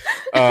do.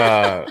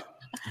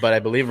 But I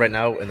believe right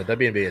now in the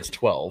WNBA it's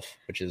 12,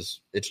 which is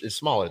it's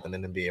smaller than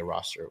an NBA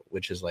roster,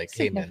 which is like,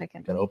 hey man,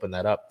 gotta open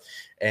that up.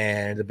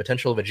 And the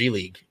potential of a G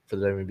League for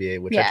the WNBA,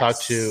 which I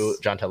talked to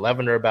Jontel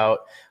Lavender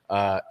about.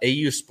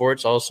 AU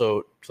Sports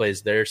also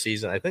plays their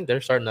season. I think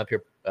they're starting up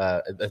here,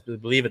 I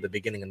believe, at the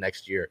beginning of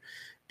next year.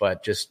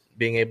 But just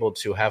being able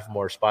to have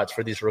more spots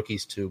for these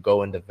rookies to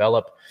go and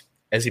develop.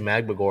 Ezzy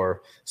Magbagor,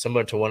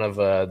 similar to one of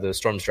the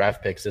Storm's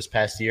draft picks this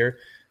past year,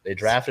 they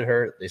drafted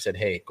her. They said,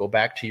 hey, go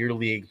back to your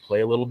league,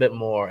 play a little bit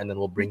more, and then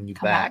we'll bring you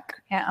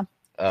back. Yeah.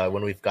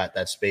 When we've got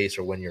that space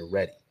or when you're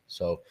ready.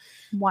 So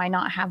why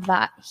not have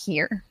that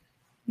here?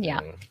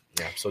 Yeah.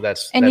 So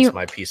that's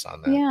my piece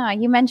on that. Yeah,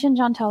 you mentioned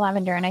Jontel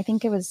Lavender, and I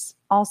think it was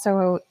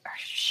also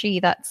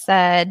she that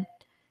said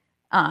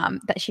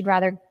that she'd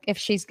rather, if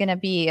she's going to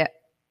be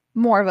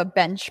more of a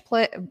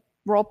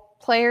role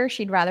player,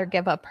 she'd rather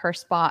give up her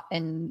spot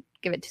and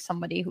give it to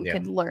somebody who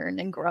could learn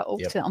and grow.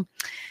 Yep. So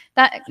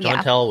that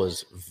Jontel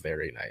was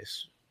very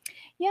nice.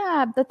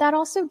 Yeah, but that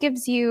also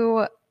gives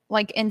you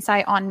like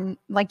insight on,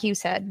 like you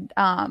said,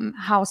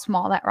 how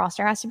small that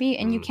roster has to be,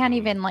 and you can't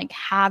even like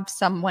have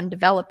someone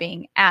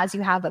developing as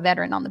you have a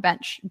veteran on the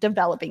bench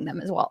developing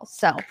them as well.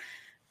 So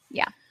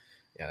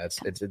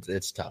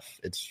it's tough.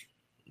 It's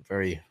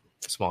very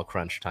small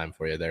crunch time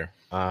for you there.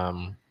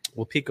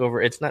 We'll peek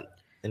over. It's not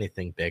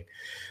anything big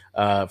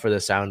for the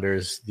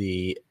Sounders.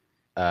 The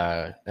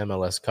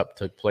MLS Cup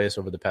took place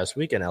over the past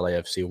week, and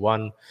LAFC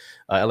won.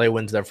 LA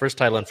wins their first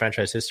title in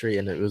franchise history,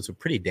 and it was a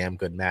pretty damn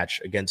good match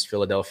against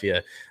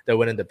Philadelphia that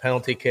went into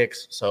penalty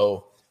kicks.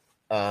 So,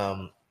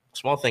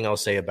 small thing I'll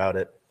say about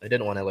it, I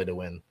didn't want LA to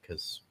win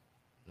because,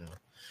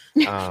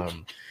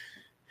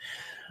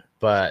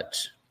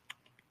 but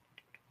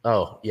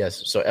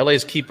yes. So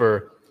LA's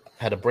keeper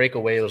had a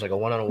breakaway. It was like a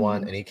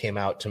one-on-one, and he came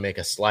out to make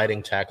a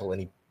sliding tackle,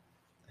 and he.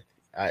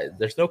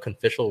 There's no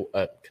official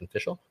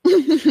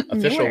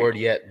word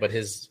yet, but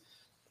his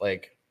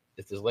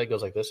if his leg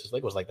goes like this, his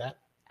leg was like that.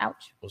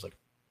 Ouch! It was like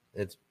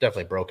it's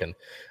definitely broken,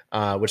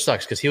 which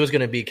sucks because he was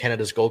going to be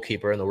Canada's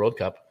goalkeeper in the World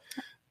Cup.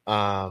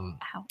 Ouch!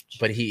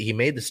 But he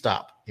made the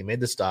stop.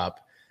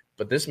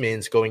 But this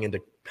means going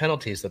into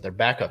penalties that their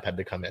backup had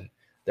to come in.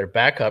 Their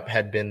backup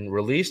had been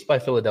released by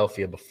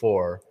Philadelphia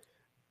before,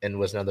 and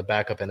was now the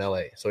backup in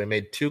LA. So he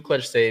made 2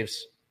 clutch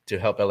saves to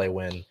help LA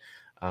win.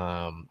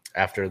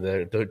 After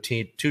the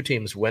two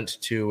teams went to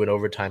two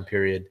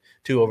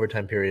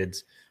overtime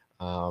periods,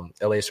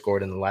 LA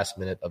scored in the last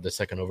minute of the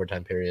second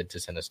overtime period to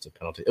send us to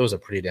penalty. It was a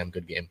pretty damn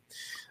good game.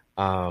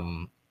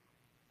 And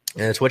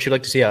it's what you'd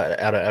like to see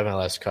out of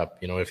MLS Cup.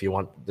 If you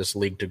want this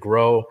league to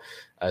grow,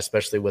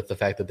 especially with the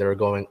fact that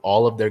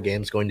all of their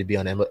games going to be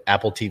on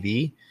Apple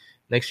TV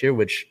next year,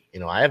 which,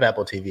 I have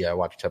Apple TV. I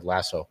watch Ted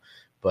Lasso,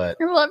 I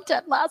love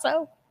Ted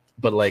Lasso.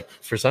 But like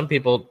for some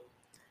people,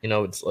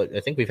 it's like,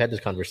 I think we've had this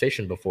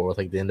conversation before with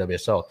like the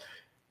NWSL.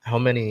 How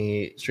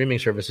many streaming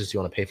services do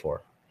you want to pay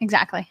for?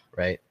 Exactly.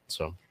 Right.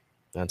 So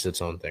that's its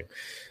own thing.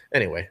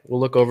 Anyway, we'll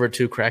look over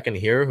to Kraken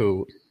here,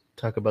 who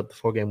talk about the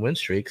 4-game win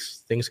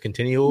streaks. Things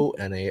continue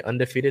and a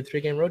undefeated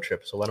 3-game road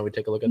trip. So why don't we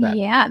take a look at that?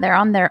 Yeah, they're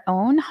on their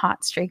own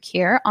hot streak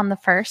here. On the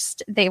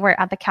first, they were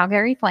at the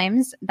Calgary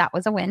Flames. That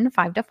was a win,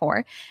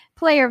 5-4.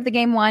 Player of the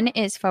game 1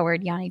 is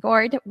forward Yanni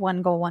Gourde.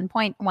 1 goal, 1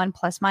 point, 1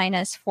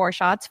 plus/minus, 4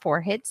 shots,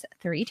 4 hits,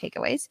 3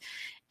 takeaways.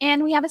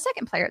 And we have a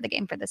second player of the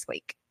game for this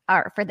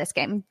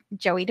game,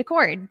 Joey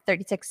Daccord,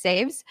 36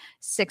 saves,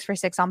 6 for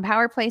 6 on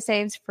power play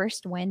saves,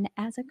 first win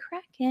as a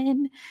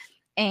Kraken.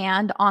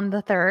 And on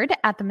the third,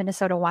 at the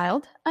Minnesota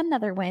Wild,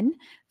 another win,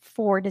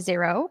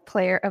 4-0.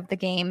 Player of the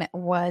game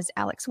was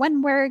Alex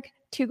Wenberg,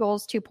 2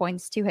 goals, 2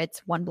 points, 2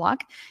 hits, 1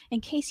 block.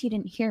 In case you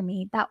didn't hear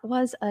me, that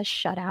was a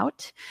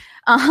shutout.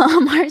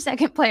 Our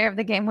second player of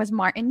the game was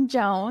Martin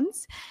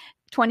Jones,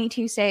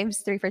 22 saves,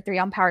 3 for 3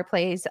 on power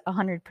plays,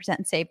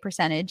 100% save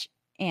percentage,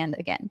 and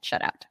again,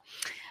 shutout.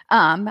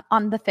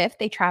 On the 5th,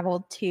 they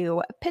traveled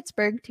to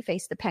Pittsburgh to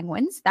face the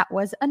Penguins. That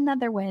was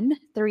another win,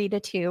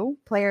 3-2.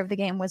 Player of the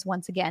game was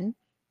once again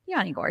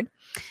Yanni Gourde,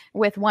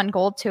 with 1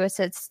 goal, 2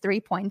 assists,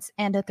 3 points,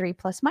 and a 3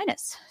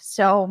 plus/minus.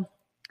 So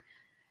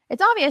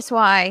it's obvious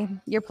why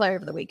your player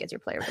of the week is your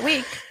player of the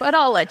week, but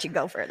I'll let you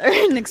go further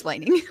in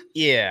explaining.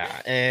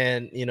 Yeah,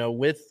 and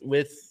with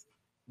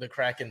the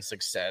Kraken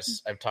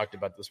success, I've talked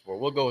about this before.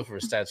 We'll go for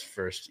stats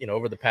first.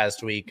 Over the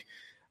past week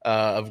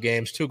of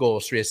games, 2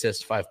 goals, 3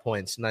 assists, 5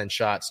 points, 9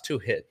 shots,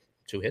 7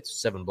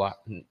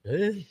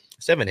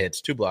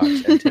 hits, 2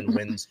 blocks, and 10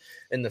 wins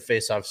in the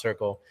face-off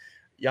circle.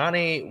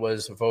 Yanni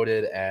was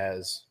voted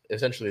as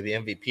essentially the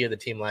MVP of the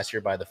team last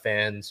year by the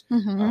fans,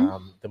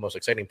 the most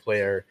exciting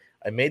player.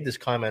 I made this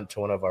comment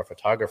to one of our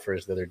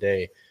photographers the other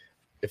day.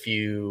 If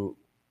you're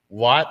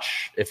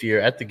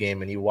at the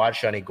game and you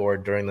watch Yanni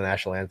Gourde during the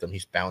national anthem,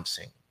 he's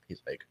bouncing.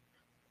 He's like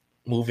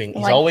moving.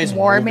 He's always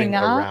moving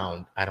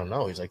around. I don't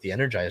know. He's like the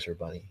Energizer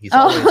Bunny. He's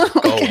always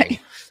going.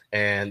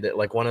 And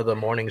like one of the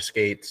morning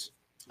skates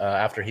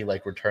after he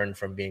like returned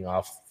from being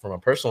off from a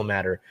personal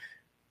matter,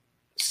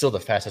 still the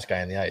fastest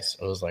guy on the ice.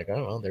 I was like,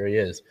 oh, well, there he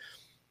is.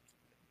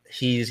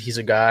 He's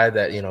a guy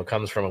that,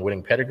 comes from a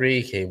winning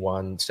pedigree. He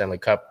won Stanley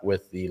Cup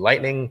with the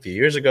Lightning a few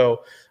years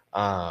ago.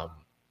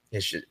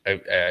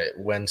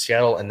 When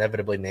Seattle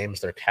inevitably names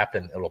their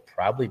captain, it'll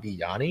probably be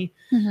Yanni.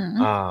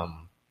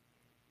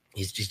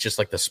 He's just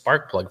like the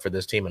spark plug for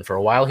this team. And for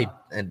a while, he'd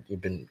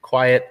been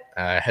quiet,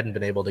 hadn't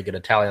been able to get a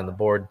tally on the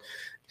board,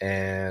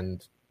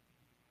 and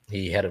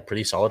he had a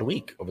pretty solid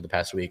week over the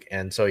past week.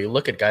 And so you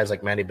look at guys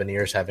like Manny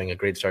Beniers having a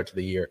great start to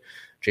the year,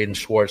 Jaden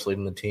Schwartz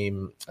leading the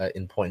team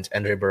in points,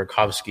 Andrei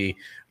Burakovsky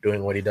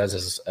doing what he does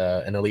as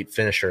an elite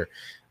finisher.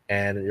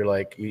 And you're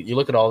like, you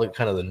look at all the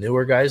kind of the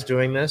newer guys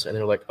doing this, and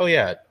you're like, oh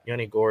yeah,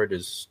 Yanni Gourde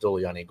is still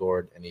Yanni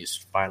Gourde, and he's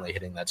finally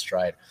hitting that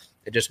stride.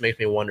 It just makes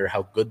me wonder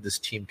how good this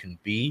team can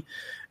be.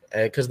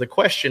 Because the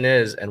question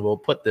is, and we'll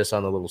put this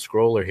on the little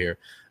scroller here,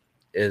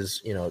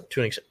 is,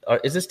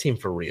 is this team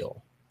for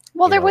real?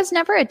 Well, there was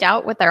never a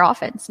doubt with their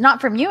offense,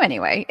 not from you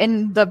anyway.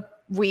 In the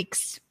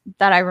weeks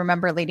that I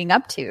remember leading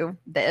up to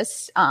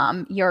this,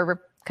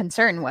 your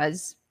concern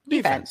was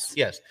defense.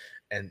 Yes.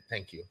 And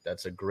thank you.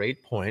 That's a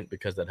great point,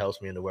 because that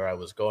helps me into where I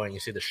was going. You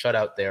see the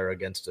shutout there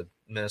against a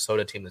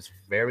Minnesota team that's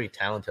very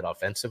talented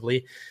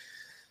offensively.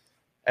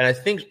 And I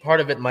think part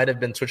of it might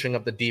have been switching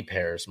up the D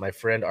pairs. My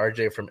friend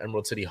RJ from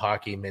Emerald City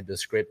Hockey made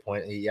this great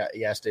point. He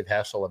asked Dave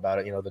Hassel about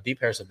it. The D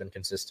pairs have been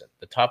consistent.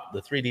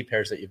 The 3 D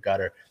pairs that you've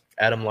got are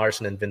Adam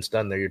Larson and Vince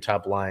Dunn. They're your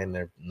top line.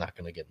 They're not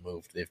going to get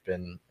moved. They've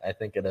been, I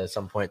think, at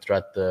some point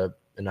throughout the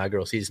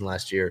inaugural season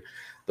last year,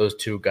 those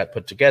two got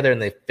put together and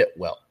they fit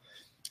well.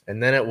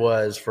 And then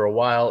for a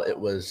while, it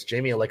was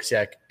Jamie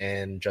Alexiak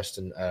and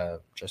Justin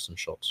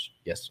Schultz.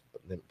 Yes,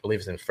 I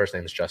believe his first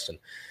name is Justin.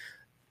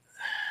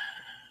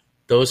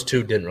 Those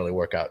two didn't really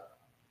work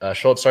out.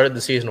 Schultz started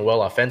the season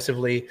well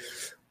offensively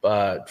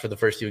for the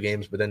first few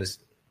games, but then a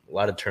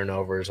lot of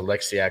turnovers.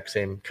 Alexiak,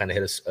 same, kind of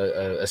hit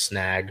a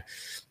snag.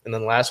 And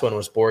then the last one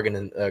was Borgen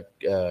and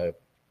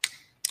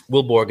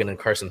Will Borgen and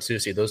Carson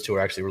Soucy. Those two are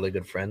actually really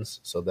good friends,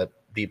 so that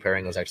D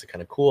pairing was actually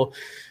kind of cool.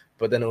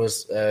 But then it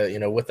was,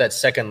 with that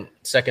second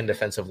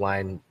defensive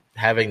line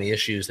having the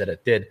issues that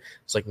it did,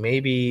 it's like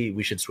maybe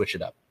we should switch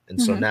it up. And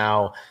so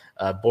now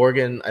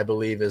Borgen, I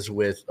believe, is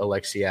with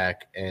Alexiak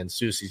and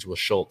Soucy's with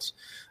Schultz.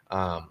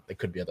 It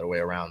could be the other way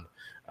around.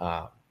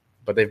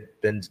 But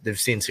they've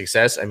seen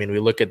success. I mean, we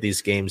look at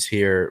these games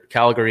here.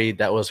 Calgary,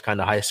 that was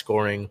kind of high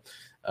scoring.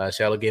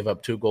 Seattle gave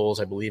up 2 goals,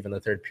 I believe, in the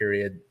third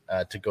period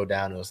to go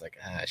down. It was like,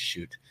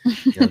 shoot.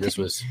 This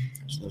was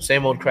the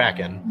same old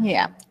Kraken.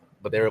 Yeah.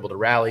 But they were able to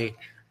rally.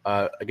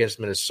 Against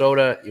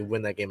Minnesota, you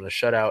win that game in a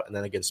shutout, and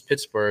then against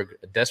Pittsburgh,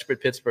 a desperate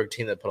Pittsburgh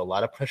team that put a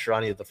lot of pressure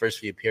on you the first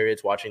few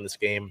periods. Watching this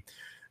game,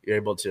 you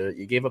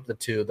gave up the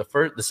 2.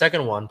 The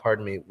second one,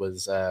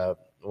 was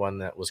one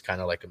that was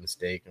kind of like a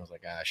mistake. I was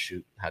like,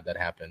 shoot, how'd that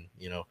happen?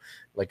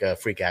 Like a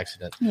freak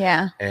accident.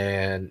 Yeah.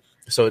 And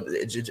so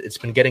it's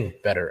been getting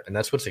better, and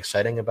that's what's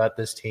exciting about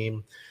this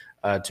team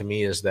to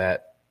me, is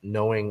that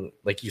knowing,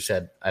 like you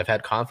said, I've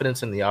had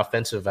confidence in the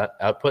offensive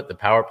output. The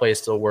power play is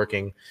still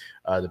working.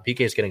 The PK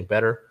is getting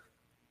better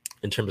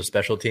in terms of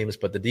special teams,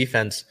 but the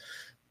defense,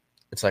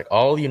 it's like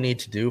all you need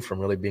to do from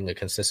really being a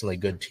consistently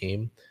good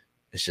team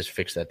is just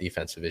fix that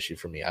defensive issue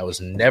for me. I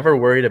was never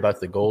worried about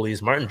the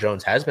goalies. Martin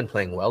Jones has been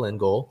playing well in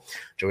goal.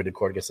 Joey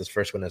Daccord gets his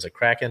first win as a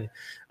Kraken.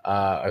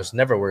 I was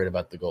never worried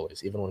about the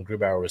goalies, even when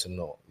Grubauer was in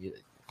goal.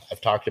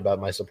 I've talked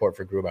about my support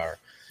for Grubauer.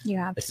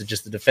 Yeah, it's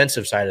just the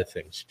defensive side of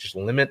things. Just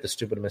limit the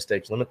stupid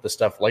mistakes, limit the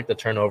stuff like the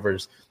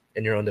turnovers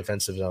in your own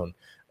defensive zone,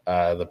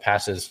 the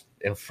passes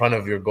in front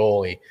of your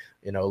goalie,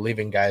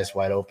 leaving guys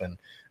wide open,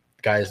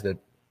 guys that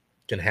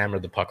can hammer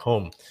the puck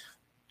home.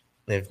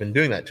 They've been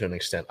doing that to an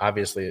extent.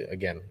 Obviously,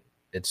 again,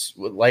 it's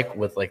like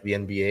with the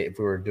NBA. If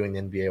we were doing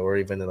the NBA or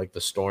even like the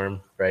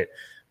Storm, right?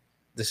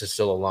 This is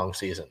still a long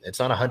season. It's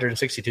not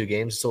 162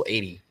 games; it's still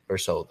 80 or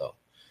so, though.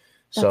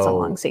 That's a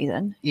long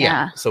season.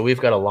 Yeah. So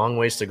we've got a long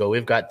ways to go.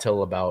 We've got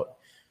till about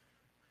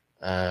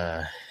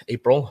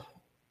April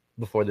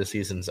before the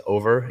season's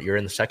over. You're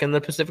in the second in the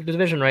Pacific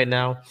Division right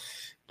now,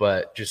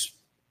 but just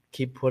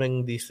keep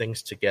putting these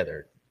things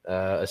together.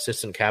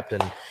 Assistant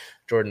captain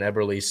Jordan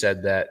Eberle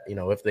said that,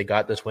 if they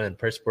got this win in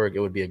Pittsburgh, it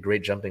would be a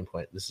great jumping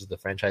point. This is the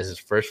franchise's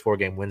first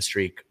 4-game win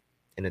streak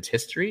in its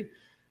history.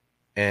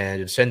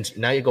 And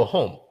now you go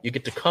home. You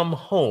get to come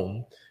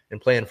home and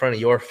play in front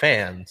of your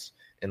fans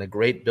in a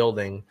great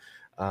building,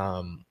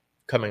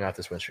 coming off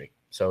this win streak.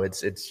 So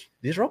it's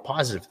these are all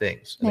positive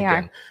things. And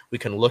again, we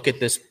can look at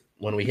this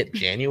when we hit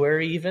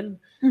January even.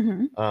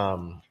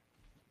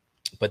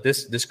 But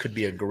this could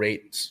be a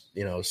great,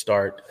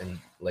 start and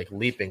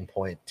leaping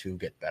point to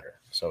get better.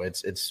 So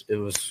it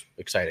was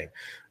exciting.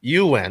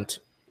 You went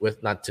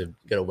with, not to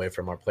get away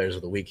from our players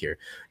of the week here,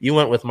 you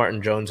went with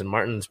Martin Jones, and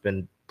Martin's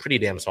been pretty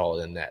damn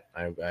solid in that.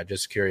 I'm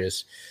just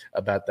curious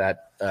about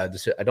that.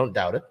 I don't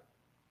doubt it.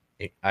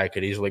 I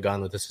could easily have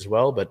gone with this as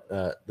well, but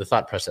the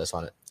thought process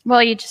on it.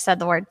 Well, you just said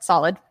the word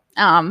solid.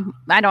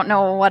 I don't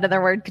know what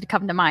other word could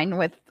come to mind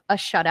with a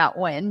shutout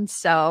win.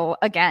 So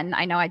again,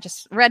 I know I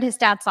just read his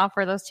stats off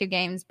for those 2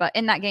 games, but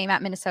in that game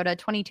at Minnesota,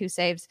 22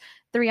 saves,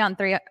 3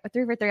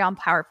 for 3 on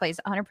power plays,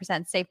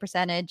 100% save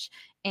percentage,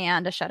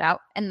 and a shutout.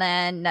 And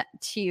then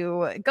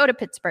to go to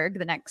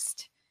Pittsburgh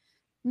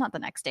not the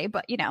next day,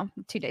 but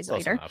 2 days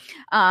later,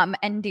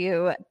 and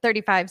do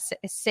 35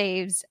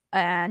 saves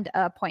and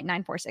a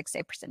 .946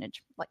 save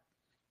percentage.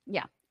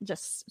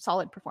 Just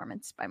solid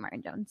performance by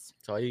Martin Jones.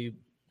 That's all you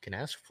can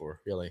ask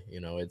for, really.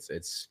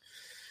 It's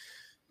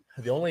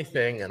the only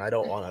thing, and I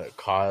don't want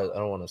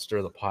to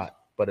stir the pot,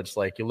 but it's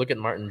like you look at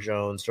Martin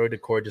Jones, Joey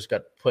Daccord just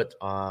got put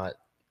on.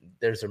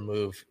 There's a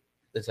move.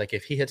 It's like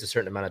if he hits a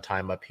certain amount of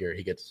time up here,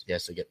 he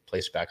has to get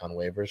placed back on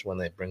waivers when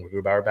they bring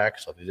Grubauer back.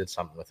 So they did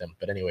something with him.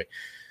 But anyway,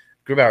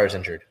 Grubauer's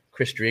injured.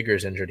 Chris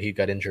Drieger's injured. He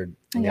got injured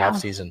in the Yeah.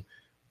 offseason.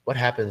 What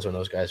happens when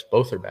those guys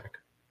both are back?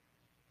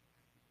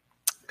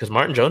 Because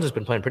Martin Jones has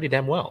been playing pretty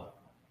damn well.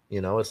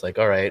 It's like,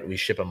 all right, we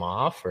ship him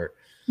off, or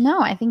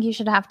No, I think you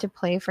should have to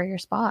play for your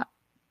spot.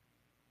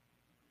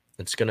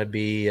 it's going to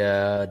be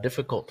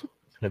difficult.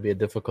 It's going to be a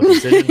difficult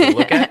decision to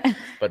look at.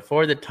 But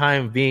for the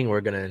time being,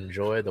 we're going to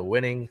enjoy the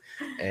winning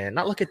and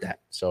not look at that.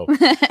 So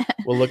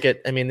we'll look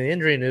at, the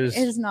injury news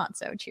is not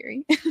so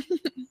cheery.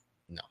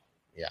 No.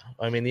 Yeah.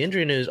 The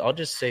injury news, I'll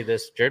just say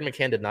this. Jared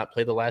McCann did not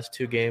play the last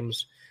 2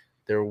 games.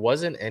 There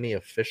wasn't any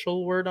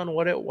official word on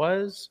what it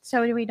was.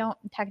 So we don't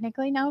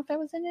technically know if it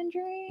was an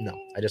injury? No,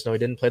 I just know he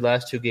didn't play the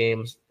last 2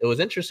 games. It was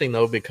interesting,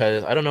 though,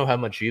 because I don't know how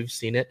much you've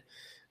seen it.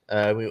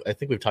 I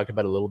think we've talked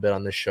about it a little bit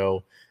on this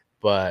show,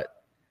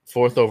 but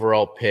 4th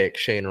overall pick,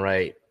 Shane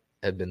Wright,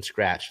 had been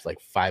scratched like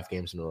 5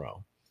 games in a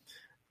row.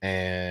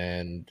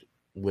 And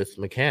with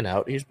McCann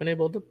out, he's been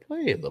able to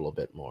play a little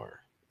bit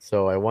more.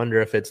 So I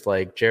wonder if it's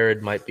like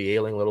Jared might be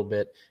ailing a little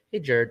bit. Hey,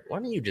 Jared, why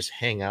don't you just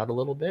hang out a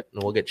little bit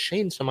and we'll get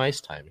Shane some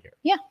ice time here?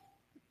 Yeah.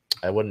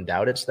 I wouldn't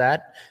doubt it's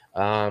that.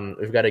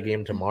 We've got a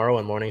game tomorrow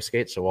in morning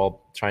skate, so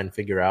I'll try and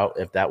figure out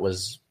if that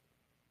was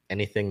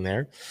anything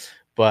there.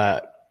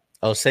 But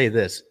I'll say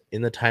this.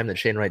 In the time that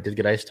Shane Wright did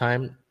get ice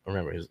time,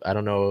 remember, I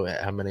don't know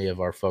how many of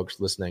our folks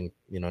listening,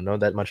 know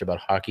that much about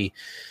hockey.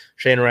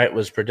 Shane Wright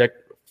was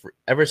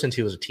ever since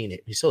he was a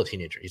teenager. He's still a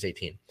teenager. He's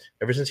 18.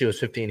 Ever since he was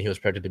 15, he was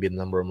projected to be the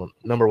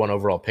number one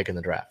overall pick in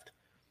the draft.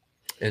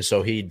 And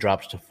so he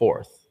drops to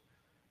 4th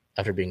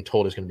after being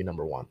told he's going to be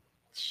number 1.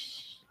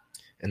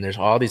 And there's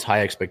all these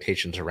high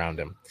expectations around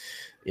him.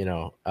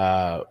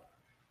 I'll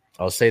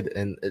say that,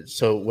 and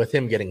so with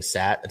him getting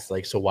sat, it's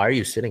like, so why are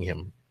you sitting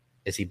him?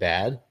 Is he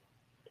bad?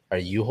 Are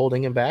you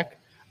holding him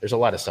back? There's a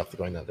lot of stuff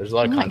going on. There's a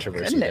lot of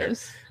controversy there.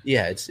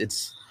 Yeah,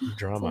 it's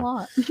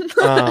drama. It's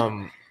a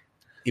lot.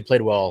 He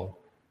played well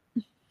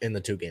in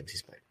the 2 games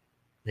he's played.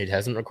 He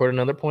hasn't recorded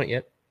another point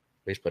yet,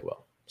 but he's played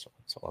well. So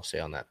that's all I'll say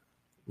on that.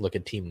 Look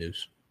at team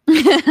news.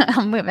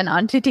 I'm moving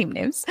on to team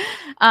news.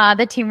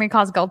 The team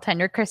recalls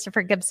goaltender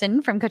Christopher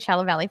Gibson from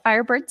Coachella Valley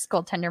Firebirds.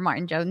 Goaltender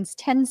Martin Jones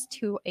tends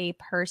to a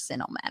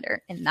personal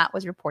matter, and that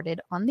was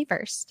reported on the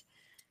 1st.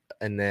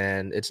 And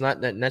then it's not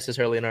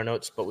necessarily in our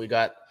notes, but we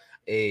got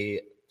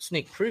a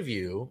sneak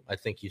preview. I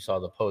think you saw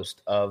the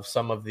post of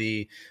some of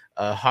the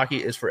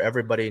Hockey is for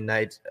Everyone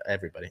nights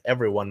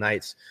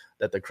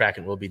that the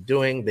Kraken will be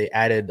doing. They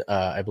added,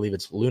 I believe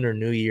it's Lunar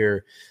New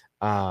Year,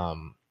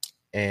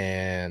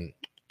 and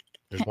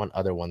there's one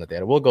other one that they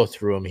added. We'll go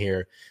through them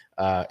here.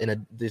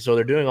 So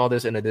they're doing all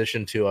this in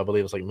addition to, I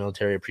believe it's like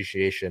Military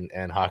Appreciation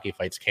and Hockey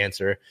Fights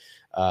Cancer.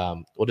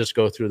 We'll just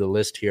go through the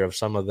list here of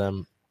some of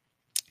them.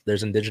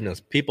 There's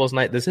Indigenous Peoples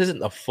Night. This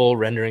isn't a full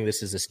rendering.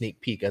 This is a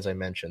sneak peek, as I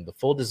mentioned. The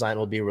full design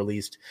will be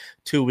released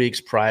 2 weeks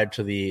prior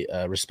to the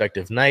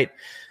respective night.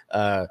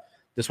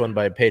 This one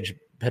by Paige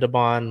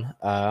Pettibon.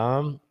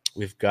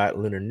 We've got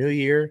Lunar New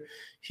Year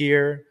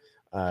here.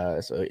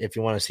 So if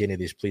you want to see any of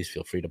these, please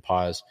feel free to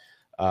pause.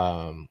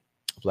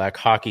 Black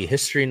Hockey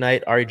History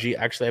Night, REG.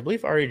 Actually, I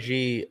believe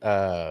REG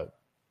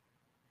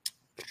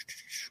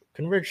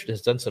Converge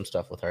has done some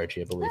stuff with REG,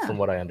 I believe, from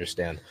what I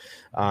understand.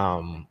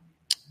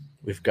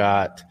 We've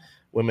got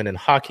Women in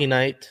Hockey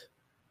Night,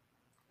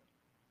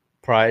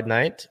 Pride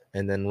Night,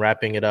 and then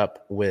wrapping it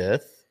up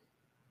with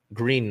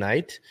Green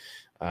Night.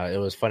 It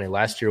was funny.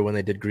 Last year when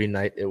they did Green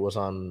Night, it was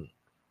on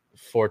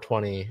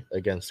 420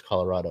 against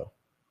Colorado.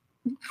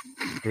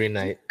 Green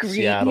Night,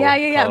 Seattle.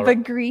 Yeah. Colorado.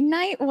 But Green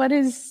Night, what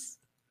is?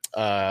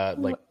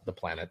 Like the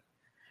planet.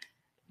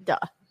 Duh.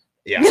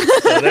 Yeah.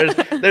 So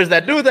there's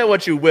that. Do with that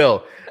what you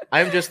will.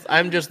 I'm just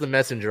the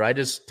messenger. I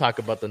just talk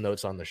about the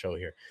notes on the show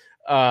here.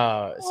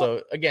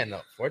 So again,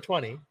 no,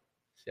 420,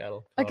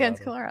 Seattle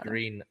Against Colorado.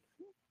 Green.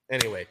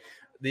 Anyway,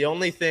 the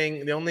only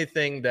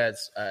thing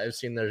that's I've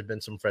seen there's been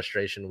some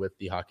frustration with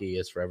the Hockey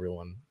is for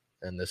Everyone,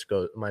 and this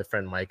goes. My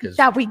friend Mike is.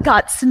 That we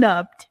got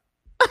snubbed.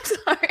 I'm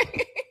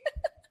sorry.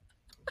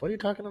 What are you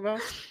talking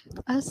about?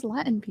 Us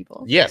Latin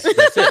people. Yes,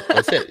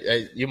 that's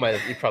it. You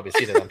probably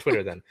seen it on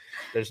Twitter. Then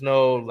there's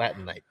no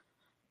Latin night,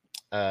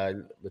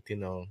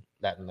 Latino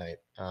Latin night.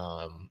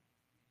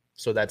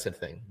 So that's a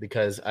thing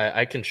because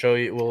I can show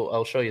you.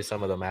 I'll show you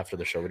some of them after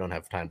the show. We don't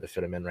have time to fit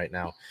them in right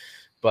now,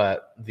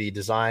 but the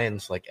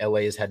designs, like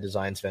LA's had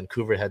designs,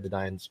 Vancouver had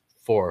designs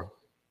for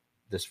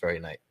this very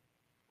night,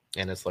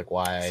 and it's like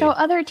why. So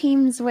other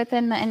teams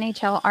within the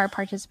NHL are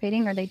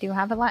participating, or they do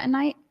have a Latin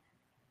night.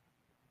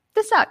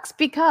 This sucks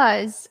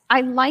because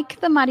I like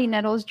the Muddy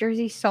Nettles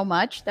jersey so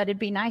much that it'd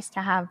be nice to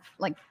have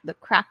like the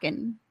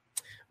Kraken.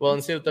 Well,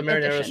 and see with the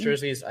Marineros edition.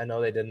 jerseys, I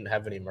know they didn't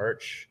have any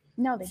merch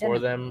No, they for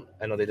didn't. them.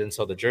 I know they didn't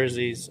sell the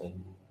jerseys,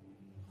 and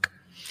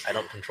I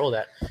don't control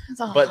that.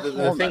 It's a But the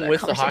whole thing nother with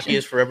the Hockey conversation.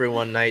 is for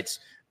Everyone nights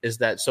is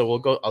that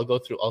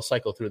I'll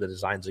cycle through the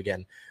designs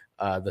again,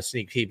 the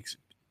sneak peeks.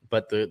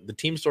 But the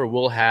team store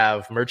will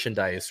have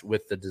merchandise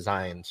with the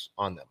designs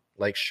on them,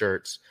 like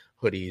shirts,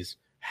 hoodies,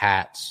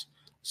 hats.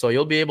 So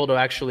you'll be able to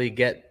actually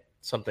get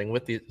something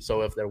with these.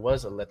 So if there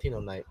was a Latino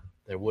night,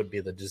 there would be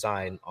the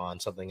design on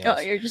something else.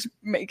 Oh, you're just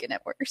making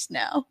it worse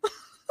now.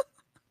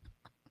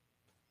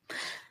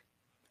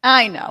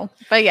 I know,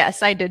 but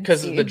yes, I did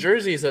Because see. the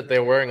jerseys that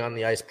they're wearing on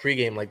the ice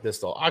pregame like this,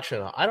 they'll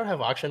auction. I don't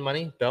have auction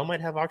money. Bell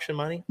might have auction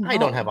money. I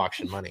don't No. have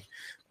auction money.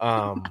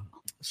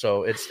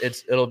 So it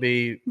would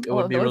be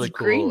those really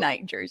cool. Green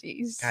Knight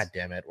jerseys. God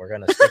damn it, we're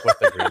gonna stick with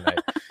the Green Knight.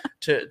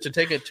 To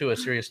take it to a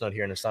serious note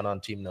here, and it's not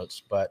on team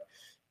notes, but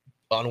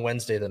on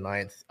Wednesday the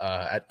 9th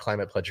at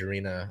Climate Pledge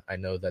Arena, I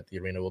know that the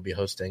arena will be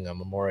hosting a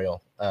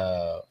memorial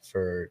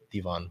for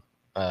Devon.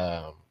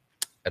 I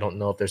don't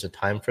know if there's a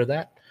time for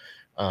that.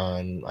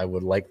 I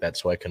would like that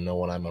so I can know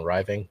when I'm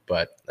arriving,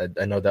 but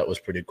I know that was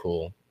pretty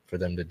cool for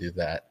them to do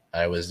that.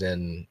 I was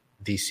in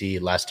DC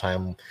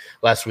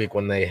last week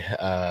when they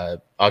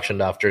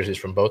auctioned off jerseys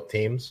from both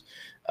teams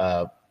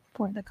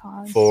For the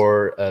cause.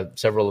 for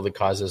several of the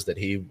causes that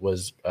he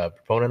was a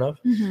proponent of.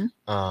 Mhm.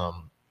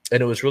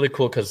 And it was really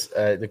cool because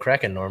the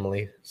Kraken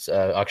normally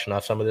auction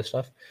off some of this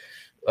stuff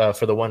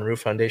for the One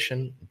Roof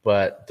Foundation,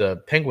 but the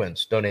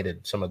Penguins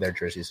donated some of their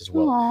jerseys as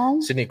well.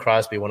 Aw. Sidney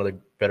Crosby, one of the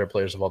better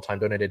players of all time,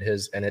 donated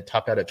his, and it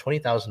topped out at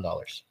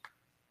 $20,000.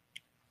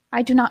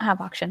 I do not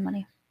have auction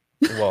money.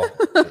 Well,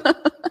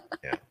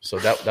 yeah. So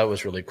that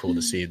was really cool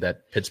to see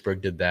that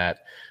Pittsburgh did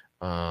that.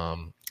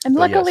 And but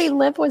luckily, yes.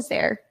 Liv was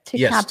there to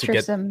Yes, to capture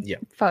get- some yeah,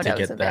 to photos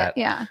get of that. it.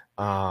 Yeah.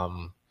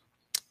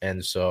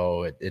 And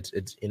so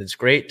it's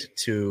great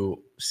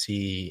to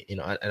see,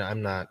 and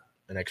I'm not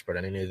an expert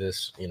on any of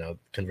this.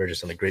 Converge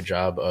has done a great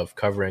job of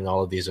covering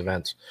all of these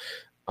events.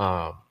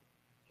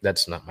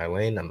 That's not my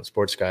lane. I'm a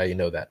sports guy, you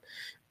know that.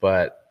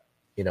 But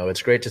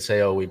it's great to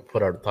say, oh, we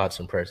put our thoughts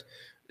and prayers.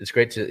 It's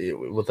great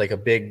with like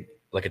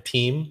a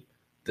team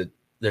that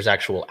there's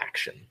actual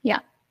action. Yeah.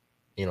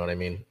 You know what I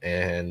mean?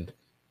 And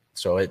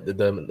so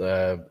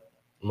the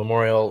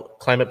Memorial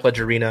Climate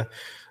Pledge Arena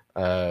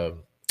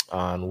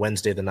on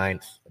Wednesday the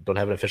 9th. I don't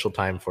have an official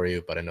time for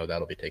you, but I know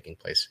that'll be taking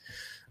place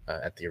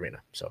at the arena.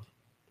 So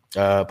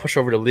push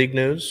over to league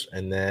news,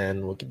 and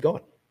then we'll keep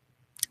going.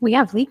 We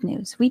have league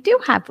news. We do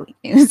have league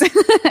news.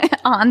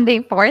 On the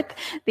 4th,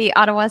 the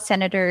Ottawa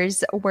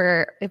Senators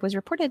it was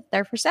reported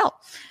they're for sale.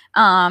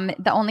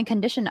 The only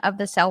condition of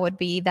the sale would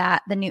be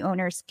that the new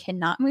owners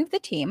cannot move the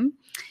team.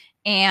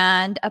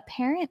 And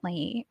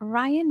apparently,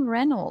 Ryan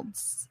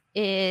Reynolds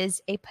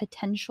is a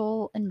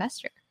potential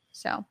investor.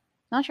 So,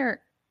 not sure.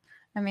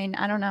 I mean,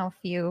 I don't know if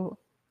you.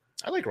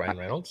 I like Ryan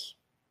Reynolds.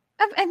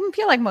 I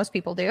feel like most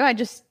people do. I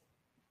just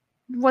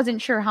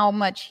wasn't sure how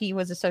much he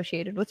was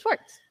associated with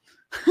sports.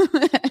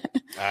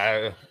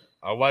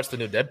 I'll watch the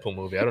new Deadpool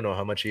movie. I don't know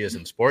how much he is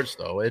in sports,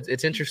 though.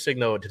 It's interesting,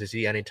 though, to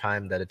see any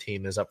time that a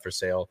team is up for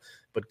sale,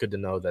 but good to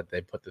know that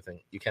they put the thing,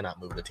 you cannot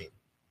move the team.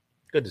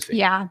 Good to see.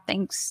 Yeah,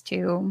 thanks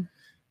to,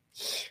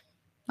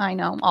 I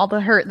know, all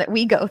the hurt that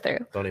we go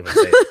through. Don't even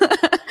say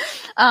it.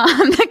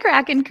 The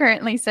Kraken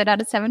currently sit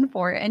at a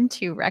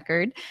 7-4-2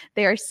 record.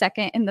 They are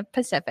second in the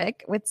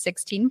Pacific with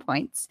 16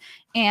 points.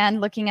 And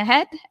looking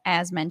ahead,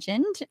 as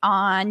mentioned,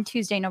 on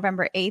Tuesday,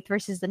 November 8th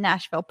versus the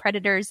Nashville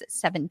Predators at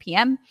 7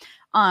 p.m.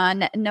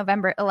 On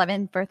November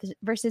 11th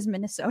versus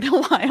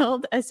Minnesota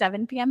Wild, a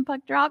 7 p.m.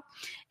 puck drop.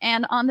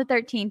 And on the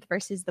 13th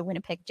versus the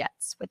Winnipeg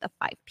Jets with a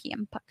 5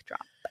 p.m. puck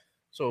drop.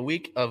 So a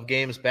week of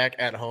games back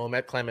at home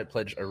at Climate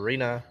Pledge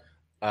Arena.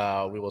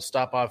 We will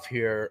stop off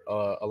here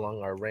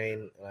along our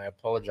reign, and I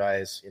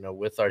apologize.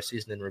 With our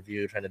season in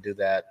review, trying to do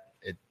that,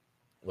 it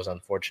was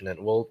unfortunate.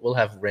 We'll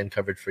have rain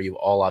coverage for you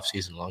all off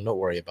season long. Don't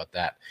worry about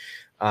that.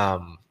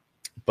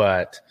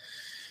 But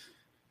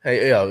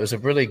hey, it was a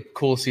really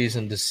cool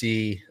season to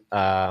see.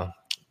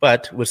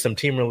 But with some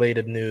team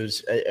related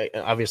news,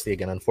 obviously,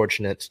 again,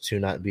 unfortunate to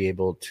not be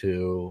able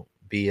to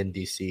be in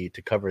DC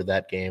to cover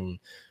that game.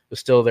 Was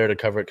still there to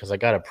cover it because I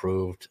got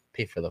approved,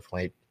 pay for the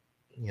flight.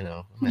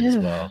 Might as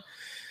well.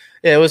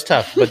 Yeah, it was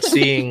tough, but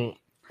seeing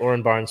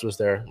Oren Barnes was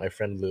there, my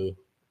friend Lou,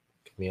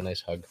 give me a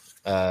nice hug,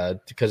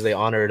 because they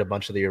honored a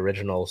bunch of the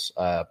originals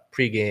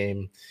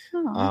pregame.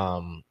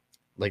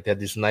 Like they had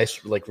these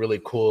nice, like really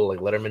cool, like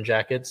Letterman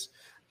jackets,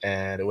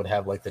 and it would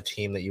have like the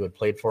team that you had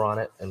played for on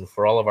it. And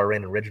for all of our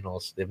Reign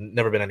originals, they've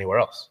never been anywhere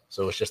else,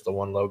 so it's just the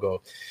one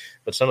logo.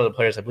 But some of the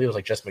players, I believe it was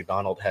like Jess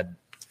McDonald, had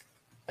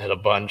a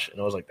bunch, and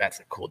it was like,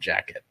 that's a cool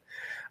jacket.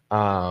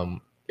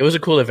 It was a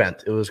cool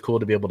event. It was cool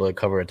to be able to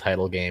cover a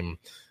title game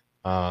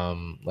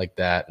like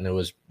that, and it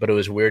was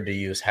weird to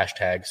use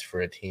hashtags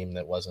for a team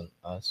that wasn't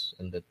us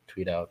and to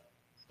tweet out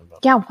about.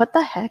 Yeah, what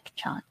the heck,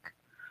 Chuck?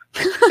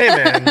 Hey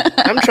man,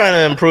 I'm trying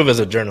to improve as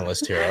a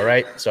journalist here. All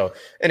right. So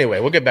anyway,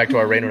 we'll get back to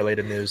our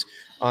rain-related news.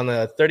 On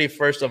the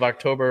 31st of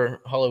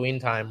October, Halloween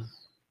time,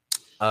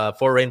 4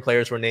 Reign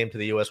players were named to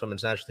the U.S.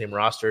 Women's National Team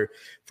roster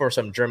for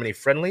some Germany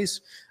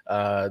friendlies.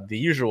 The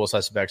usual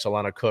suspects: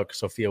 Alana Cook,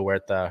 Sofia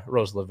Huerta,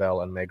 Rose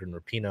Lavelle, and Megan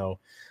Rapinoe.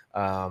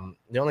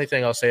 The only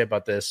thing I'll say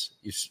about this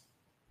is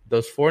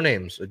those 4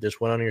 names that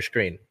just went on your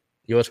screen.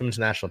 U.S. Women's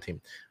National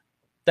Team.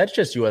 That's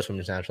just U.S.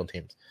 Women's National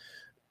Teams.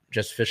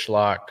 Just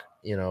Fishlock,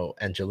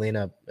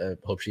 Angelina,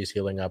 hope she's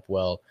healing up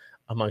well,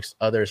 amongst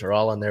others, are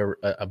all on there.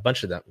 A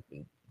bunch of them.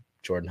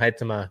 Jordan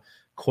Huitema,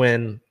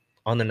 Quinn,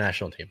 on the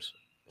national teams.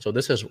 So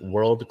this is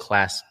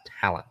world-class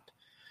talent.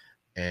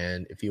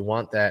 And if you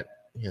want that,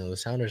 the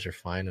Sounders are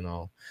fine and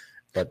all,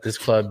 but this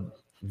club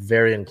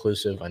very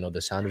inclusive. I know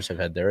the Sounders have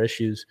had their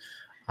issues.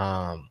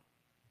 I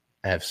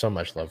have so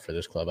much love for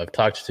this club. I've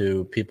talked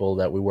to people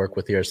that we work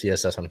with here at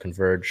CSS on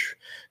Converge,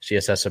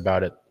 CSS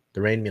about it.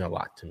 The Reign mean a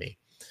lot to me.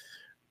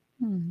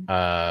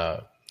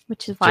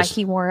 Which is why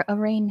he wore a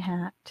rain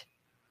hat.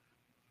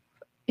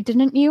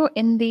 Didn't you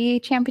in the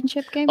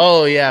championship game?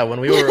 Oh, yeah.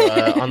 When we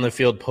were on the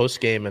field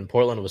post-game and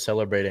Portland was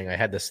celebrating, I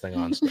had this thing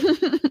on still.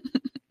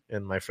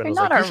 And my friend was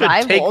like, you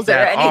should take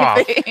that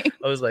off.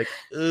 I was like,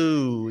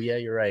 ooh, yeah,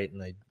 you're right.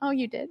 And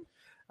you did?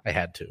 I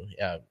had to,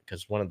 yeah,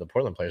 because one of the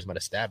Portland players might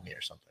have stabbed me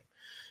or something.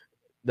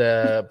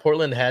 The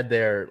Portland had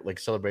their like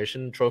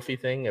celebration trophy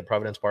thing at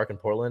Providence Park in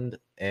Portland,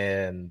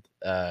 and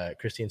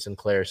Christine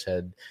Sinclair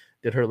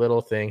did her little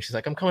thing. She's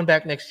like, I'm coming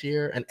back next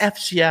year and F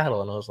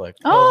Seattle. And I was like,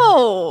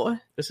 oh,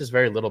 this is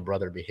very little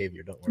brother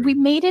behavior. Don't worry. We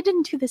made it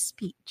into the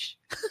speech.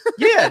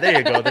 Yeah, there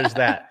you go. There's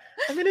that.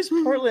 I mean, it's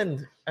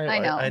Portland. I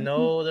know. I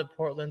know that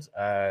Portland's.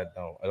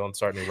 No, I don't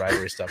start any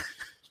rivalry stuff.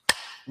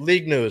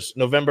 League news,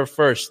 November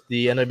 1st,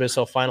 the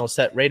NWSL final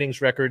set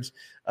ratings records.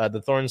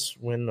 The Thorns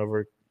win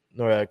over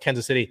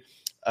Kansas City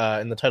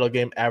in the title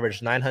game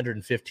averaged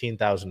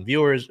 915,000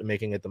 viewers,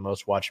 making it the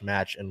most watched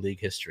match in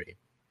league history.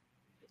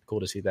 Cool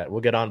to see that.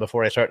 We'll get on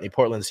before I start any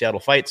Portland-Seattle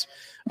fights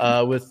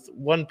with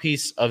one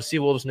piece of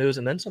Seawolves news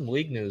and then some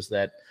league news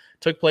that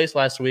took place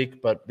last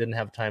week but didn't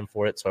have time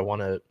for it, so I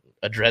want to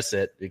address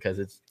it because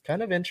it's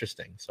kind of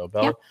interesting. So,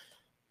 Belle,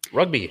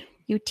 rugby.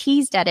 You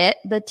teased at it.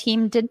 The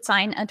team did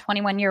sign a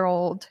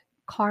 21-year-old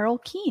Carl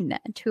Keane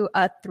to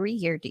a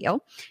 3-year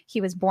deal. He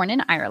was born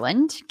in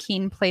Ireland.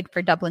 Keane played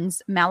for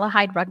Dublin's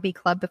Malahide Rugby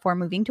Club before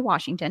moving to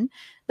Washington.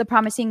 The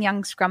promising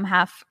young scrum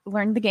half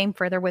learned the game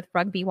further with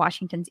Rugby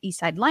Washington's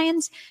Eastside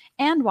Lions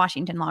and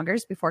Washington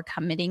Loggers before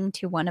committing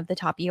to one of the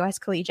top U.S.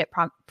 collegiate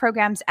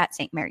programs at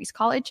St. Mary's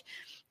College.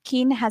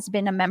 Keane has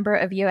been a member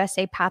of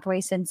USA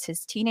Pathway since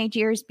his teenage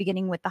years,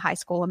 beginning with the high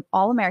school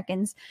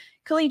All-Americans,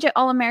 collegiate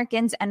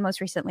All-Americans, and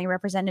most recently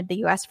represented the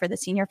U.S. for the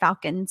Senior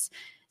Falcons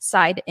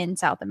side in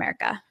South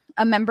America.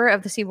 A member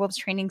of the Seawolves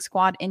training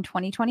squad in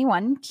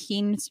 2021,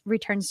 Keane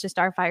returns to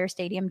Starfire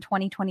Stadium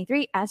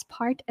 2023 as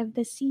part of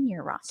the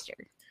senior roster.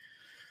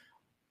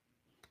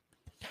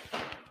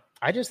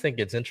 I just think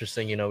it's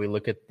interesting. We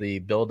look at the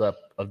buildup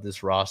of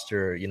this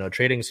roster,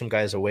 trading some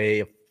guys away,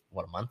 a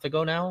month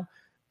ago now?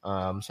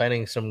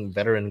 Signing some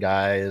veteran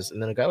guys,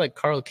 and then a guy like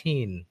Carl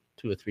Keane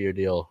to a 3-year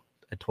deal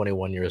at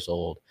 21 years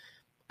old.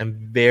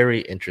 I'm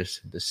very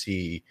interested to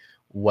see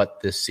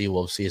what this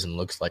Seawolves season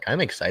looks like.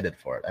 I'm excited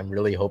for it. I'm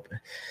really hoping.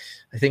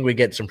 I think we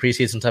get some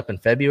preseason stuff in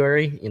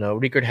February.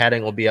 Rickard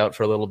Hadding will be out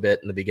for a little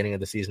bit in the beginning of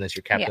the season as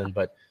your captain,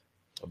 but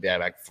he'll be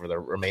back for the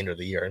remainder of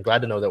the year. I'm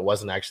glad to know that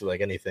wasn't actually like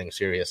anything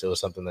serious. It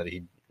was something that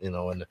he,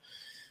 and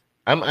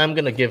I'm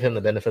going to give him the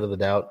benefit of the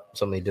doubt.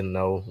 Something he didn't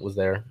know was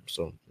there.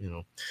 So,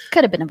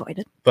 could have been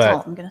avoided. But, that's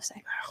all I'm going to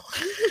say.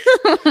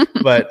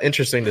 But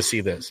interesting to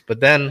see this. But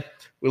then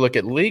we look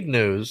at league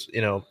news.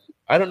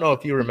 I don't know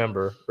if you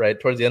remember, right?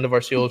 Towards the end of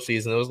our Seawolves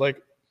season, it was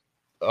like,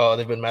 oh,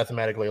 they've been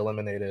mathematically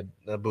eliminated.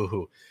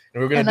 Boo-hoo.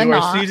 And we're going to do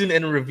our season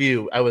in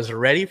review. I was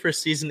ready for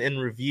season in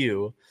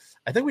review.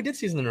 I think we did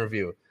season in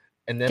review.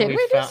 And then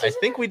I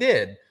think we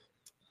did.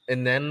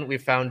 And then we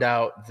found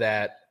out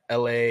that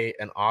LA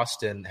and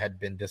Austin had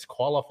been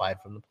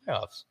disqualified from the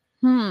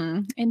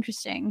playoffs.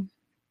 Interesting.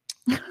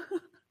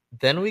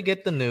 Then we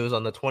get the news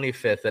on the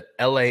 25th that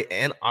LA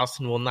and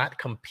Austin will not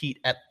compete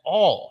at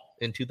all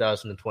in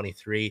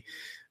 2023.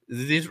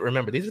 These are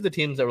the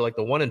teams that were like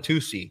the 1 and 2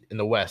 seed in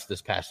the West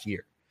this past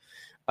year.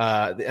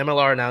 The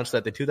MLR announced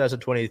that the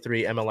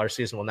 2023 MLR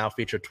season will now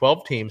feature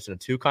 12 teams in a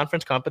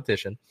 2-conference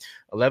competition.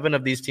 11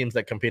 of these teams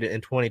that competed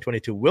in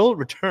 2022 will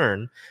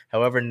return.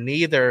 However,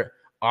 neither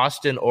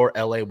Austin or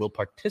LA will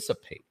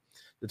participate.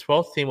 The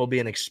 12th team will be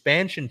an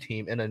expansion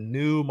team in a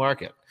new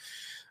market.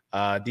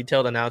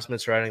 Detailed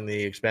announcements surrounding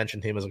the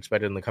expansion team is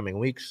expected in the coming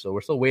weeks, so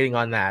we're still waiting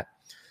on that.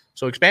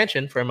 So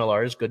expansion for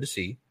MLR is good to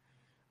see.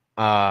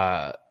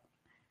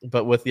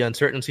 But with the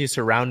uncertainty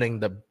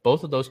surrounding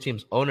both of those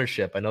teams'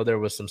 ownership, I know there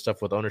was some stuff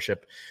with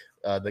ownership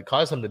that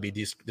caused them to be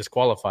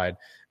disqualified.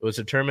 It was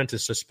determined to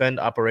suspend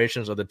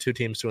operations of the two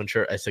teams to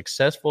ensure a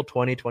successful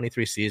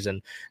 2023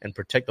 season and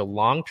protect the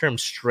long-term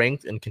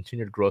strength and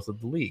continued growth of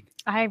the league.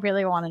 I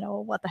really want to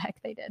know what the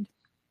heck they did.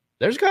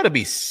 There's got to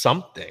be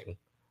something,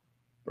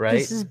 right?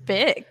 This is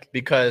big.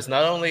 Because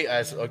not only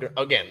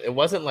again, it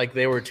wasn't like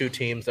they were two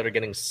teams that are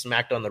getting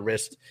smacked on the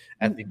wrist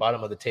at the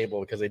bottom of the table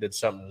because they did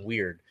something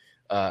weird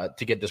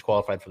to get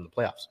disqualified from the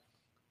playoffs.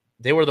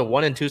 They were the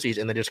 1 and 2 seeds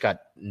and they just got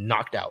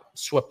knocked out,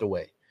 swept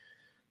away.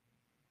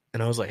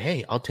 And I was like,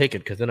 hey, I'll take it,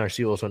 because then our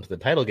Seawolves went to the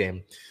title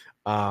game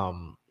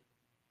and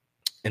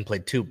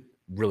played 2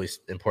 really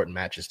important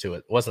matches to it.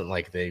 It wasn't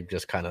like they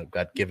just kind of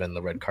got given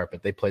the red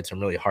carpet. They played some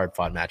really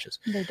hard-fought matches.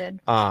 They did.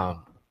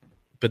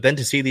 But then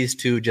to see these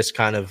two just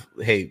kind of,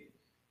 hey,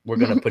 we're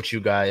going to put you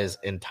guys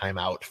in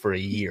timeout for a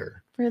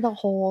year. For the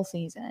whole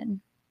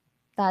season.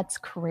 That's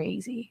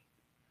crazy.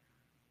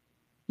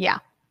 Yeah.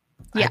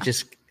 I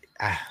just...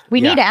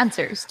 we need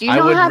answers. Do you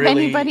not have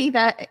anybody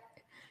that...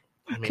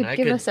 I mean, Could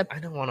give us I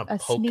don't want to a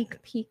poke.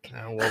 sneak peek.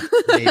 Well,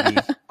 maybe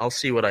I'll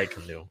see what I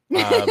can do.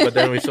 But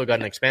then we still got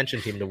an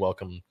expansion team to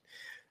welcome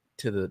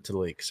to the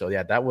league. So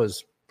yeah, that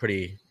was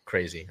pretty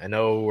crazy. I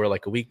know we're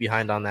like a week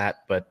behind on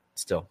that, but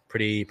still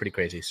pretty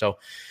crazy. So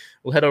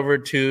we'll head over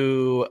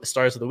to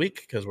Stars of the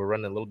Week because we're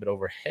running a little bit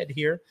overhead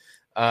here.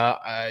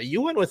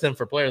 You went with him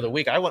for Player of the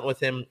Week. I went with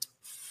him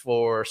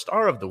for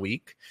Star of the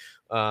Week.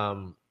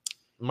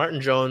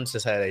 Martin Jones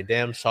has had a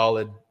damn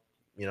solid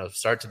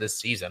start to this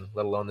season,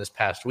 let alone this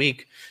past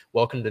week.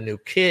 Welcomed a new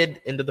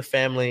kid into the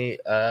family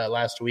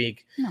last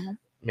week. No.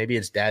 Maybe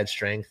it's dad's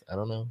strength. I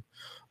don't know.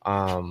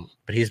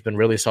 But he's been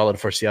really solid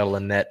for Seattle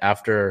and net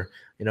after,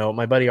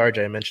 my buddy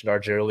RJ, I mentioned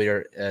RJ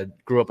earlier,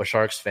 grew up a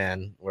Sharks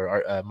fan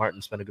where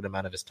Martin spent a good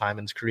amount of his time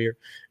in his career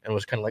and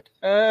was kind of like,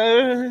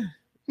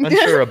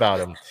 unsure about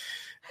him.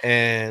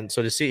 And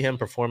so to see him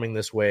performing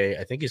this way,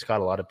 I think he's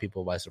caught a lot of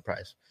people by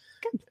surprise.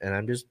 Good. And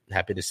I'm just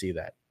happy to see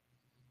that.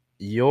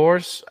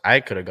 Yours, I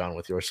could have gone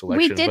with your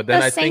selection. We did but then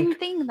the I same think,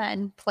 thing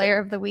then. Player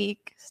of the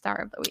Week, Star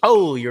of the Week.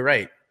 Oh, you're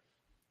right.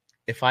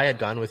 If I had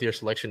gone with your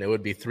selection, it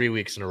would be 3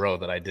 weeks in a row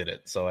that I did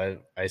it. So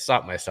I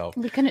stopped myself.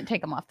 We couldn't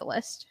take him off the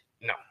list.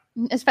 No.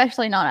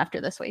 Especially not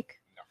after this week.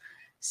 No.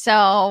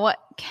 So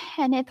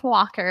Kenneth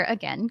Walker,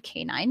 again,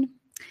 K9,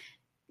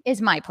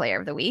 is my Player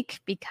of the Week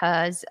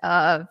because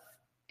of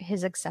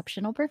his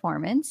exceptional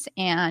performance,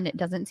 and it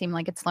doesn't seem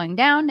like it's slowing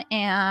down.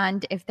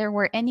 And if there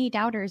were any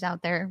doubters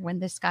out there when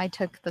this guy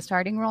took the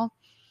starting role,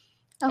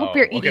 I hope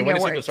you're eating when your he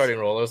took the words. starting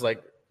role, I was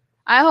like,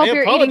 I hope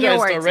you're eating your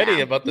words already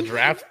now. about the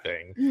draft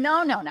thing.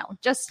 No.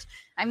 Just,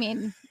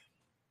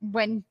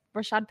 when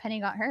Rashad Penny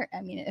got hurt,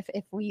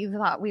 if we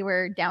thought we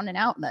were down and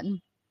out, then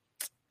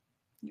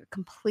you're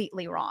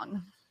completely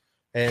wrong.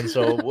 And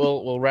so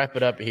we'll wrap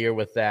it up here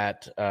with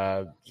that.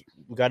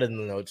 We got it in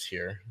the notes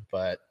here,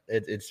 but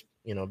it's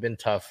been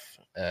tough.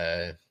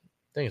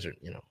 Things are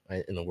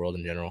in the world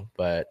in general,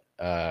 but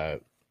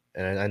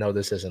and I know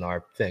this isn't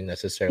our thing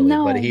necessarily,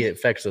 but he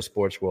affects the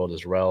sports world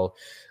as well.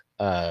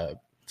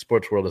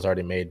 Sports world has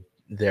already made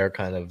their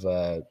kind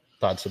of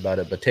thoughts about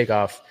it. But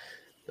Takeoff,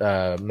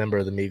 member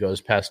of the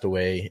Migos, passed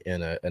away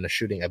in a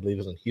shooting. I believe it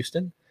was in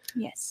Houston.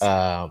 Yes.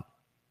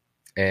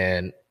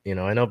 And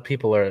I know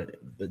people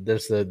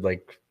there's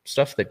the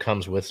stuff that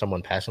comes with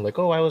someone passing, like,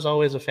 oh, I was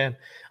always a fan.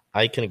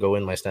 I can go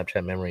in my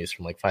Snapchat memories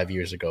from 5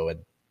 years ago, and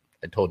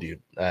I told you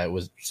I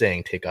was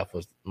saying Takeoff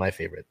was my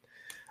favorite.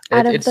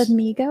 Out of the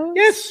Migos?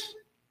 Yes.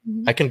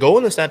 Mm-hmm. I can go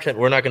in the Snapchat.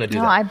 We're not going to do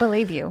that. No, I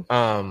believe you.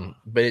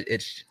 But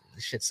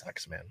shit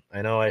sucks, man.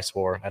 I know I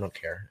swore. I don't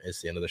care.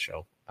 It's the end of the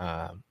show.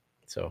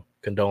 So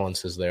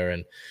condolences there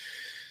and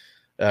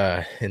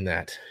in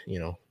that,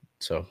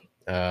 So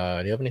do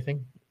you have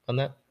anything on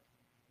that?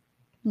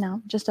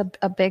 No, just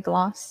a big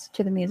loss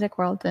to the music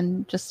world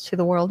and just to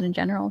the world in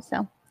general.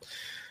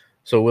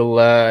 So we'll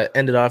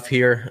end it off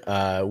here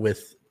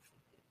with,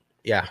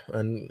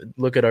 and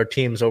look at our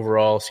teams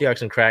overall.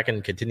 Seahawks and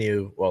Kraken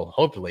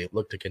hopefully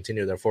look to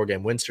continue their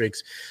 4-game win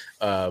streaks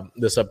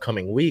this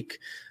upcoming week.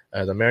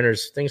 The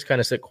Mariners, things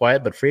kind of sit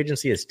quiet, but free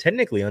agency is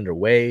technically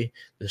underway.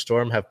 The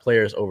Storm have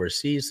players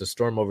overseas. The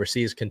Storm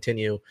overseas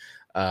continue.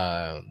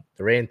 The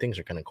Rain, things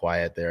are kind of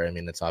quiet there.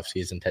 It's off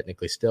season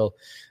technically still.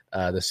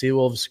 The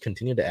Seawolves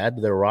continue to add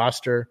to their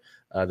roster.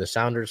 The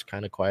Sounders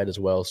kind of quiet as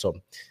well. So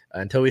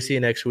until we see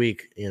you next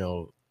week,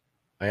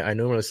 I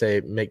normally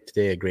say make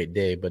today a great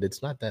day, but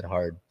it's not that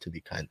hard to be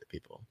kind to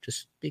people.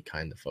 Just be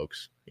kind to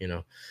folks,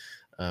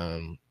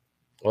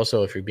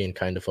 Also, if you're being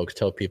kind to folks,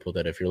 tell people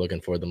that if you're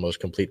looking for the most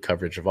complete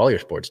coverage of all your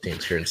sports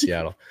teams here in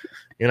Seattle,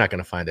 you're not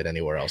going to find it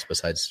anywhere else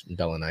besides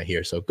Belle and I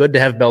here. So good to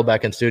have Belle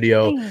back in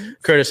studio. Thanks.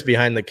 Curtis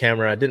behind the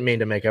camera. I didn't mean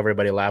to make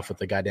everybody laugh with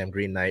the goddamn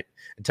Green Knight.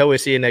 Until we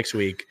see you next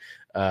week.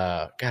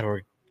 I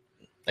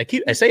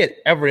say it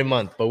every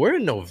month, but we're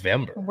in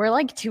November.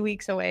 We're 2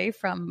 weeks away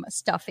from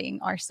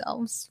stuffing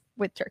ourselves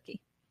with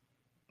turkey.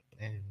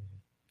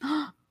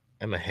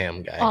 I'm a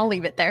ham guy. I'll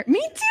leave it there.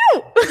 Me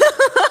too.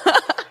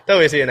 Until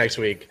we see you next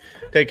week.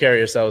 Take care of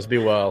yourselves, be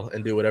well,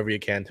 and do whatever you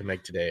can to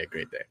make today a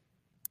great day.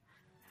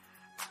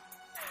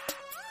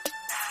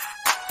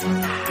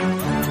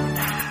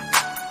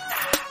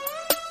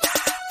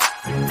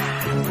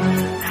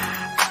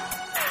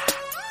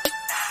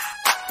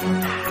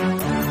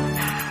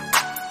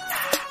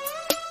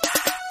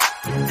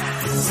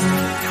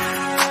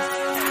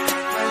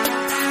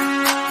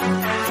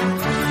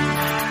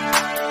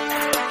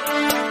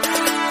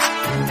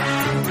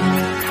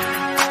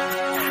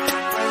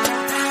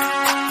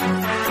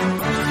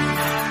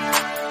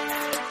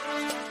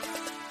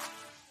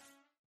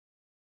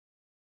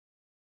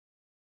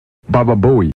 Baba Booey.